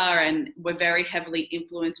media, and we're very heavily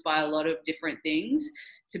influenced by a lot of different things.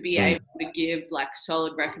 To be able to give like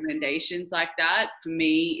solid recommendations like that, for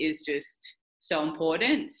me, is just so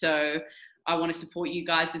important. So I want to support you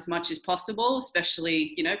guys as much as possible,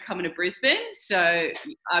 especially, you know, coming to Brisbane. So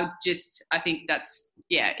I think that's,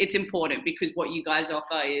 yeah, it's important because what you guys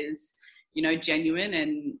offer is, you know,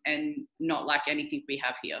 genuine and not like anything we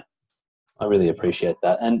have here. I really appreciate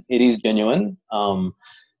that. And it is genuine.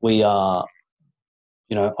 We are,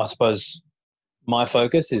 you know, I suppose my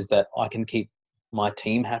focus is that I can keep my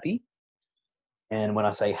team happy. And when I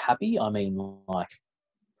say happy, I mean like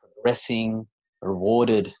progressing,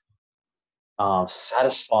 rewarded,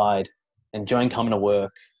 satisfied, enjoying coming to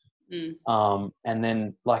work. And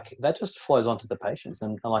then like that just flows onto the patients.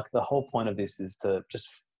 And like the whole point of this is to just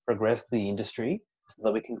progress the industry so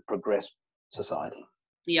that we can progress society.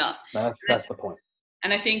 Yeah. That's the point.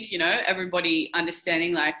 And I think, you know, everybody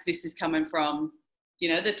understanding like this is coming from, you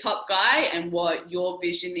know, the top guy and what your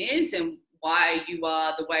vision is and why you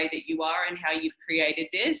are the way that you are and how you've created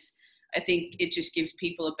this. I think it just gives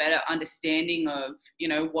people a better understanding of, you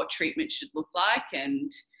know, what treatment should look like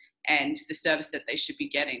and the service that they should be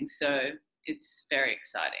getting. So it's very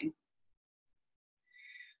exciting.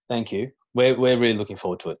 Thank you. We're really looking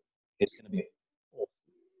forward to it. It's going to be awesome.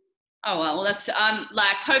 Oh, well, that's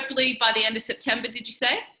like hopefully by the end of September, did you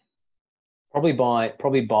say? Probably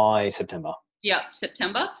by September. Yeah,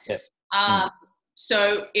 September. Yeah.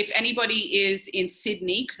 So if anybody is in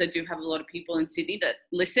Sydney, because I do have a lot of people in Sydney that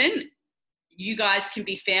listen, you guys can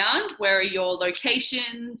be found. Where are your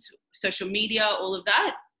locations, social media, all of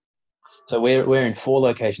that? So we're in 4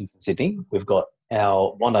 locations in Sydney. We've got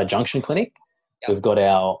our Bondi Junction Clinic. Yep. We've got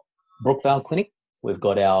our Brookvale Clinic. We've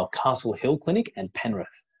got our Castle Hill Clinic and Penrith.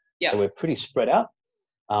 Yep. So we're pretty spread out.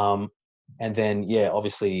 And then, yeah,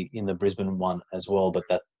 obviously in the Brisbane one as well, but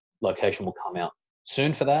that location will come out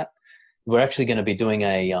soon for that. We're actually going to be doing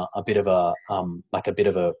a bit of a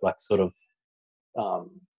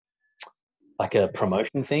like a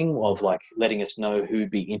promotion thing of like letting us know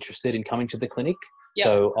who'd be interested in coming to the clinic. Yep.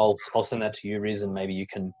 So I'll send that to you, Riz, and maybe you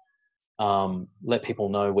can let people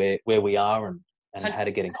know where we are and how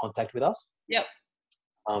to get in contact with us. Yep.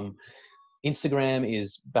 Instagram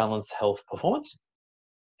is Balance Health Performance,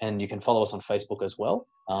 and you can follow us on Facebook as well.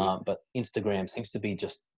 But Instagram seems to be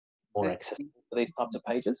just more accessible for these types of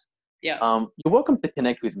pages. Yeah. You're welcome to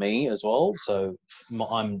connect with me as well. So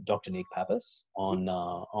I'm Dr. Nick Pappas on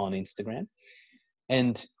Instagram,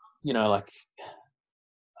 and you know, like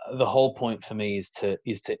the whole point for me is to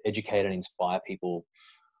educate and inspire people,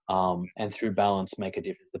 and through balance make a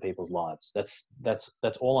difference to people's lives.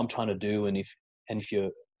 That's all I'm trying to do. And if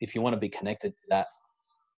you want to be connected to that,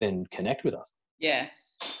 then connect with us. Yeah.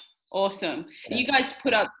 Awesome. Yeah. You guys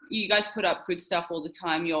put up good stuff all the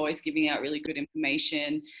time. You're always giving out really good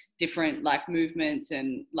information, different like movements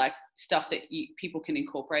and like stuff that people can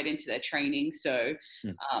incorporate into their training. So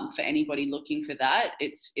for anybody looking for that,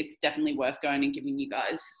 it's definitely worth going and giving you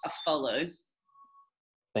guys a follow.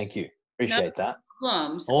 Thank you. Appreciate that.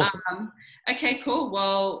 problems. Awesome. Okay, cool.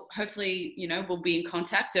 Well, hopefully, we'll be in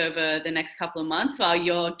contact over the next couple of months while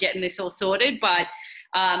you're getting this all sorted. But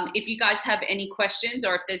if you guys have any questions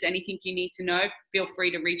or if there's anything you need to know, feel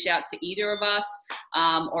free to reach out to either of us.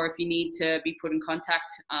 Or if you need to be put in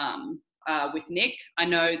contact with Nick, I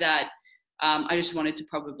know that I just wanted to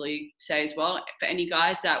probably say as well, for any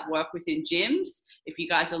guys that work within gyms, if you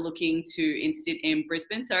guys are looking to sit in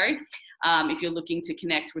Brisbane, if you're looking to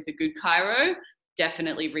connect with a good chiro,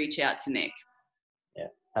 definitely reach out to Nick. Yeah,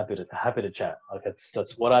 happy to chat. Like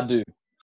that's what I do.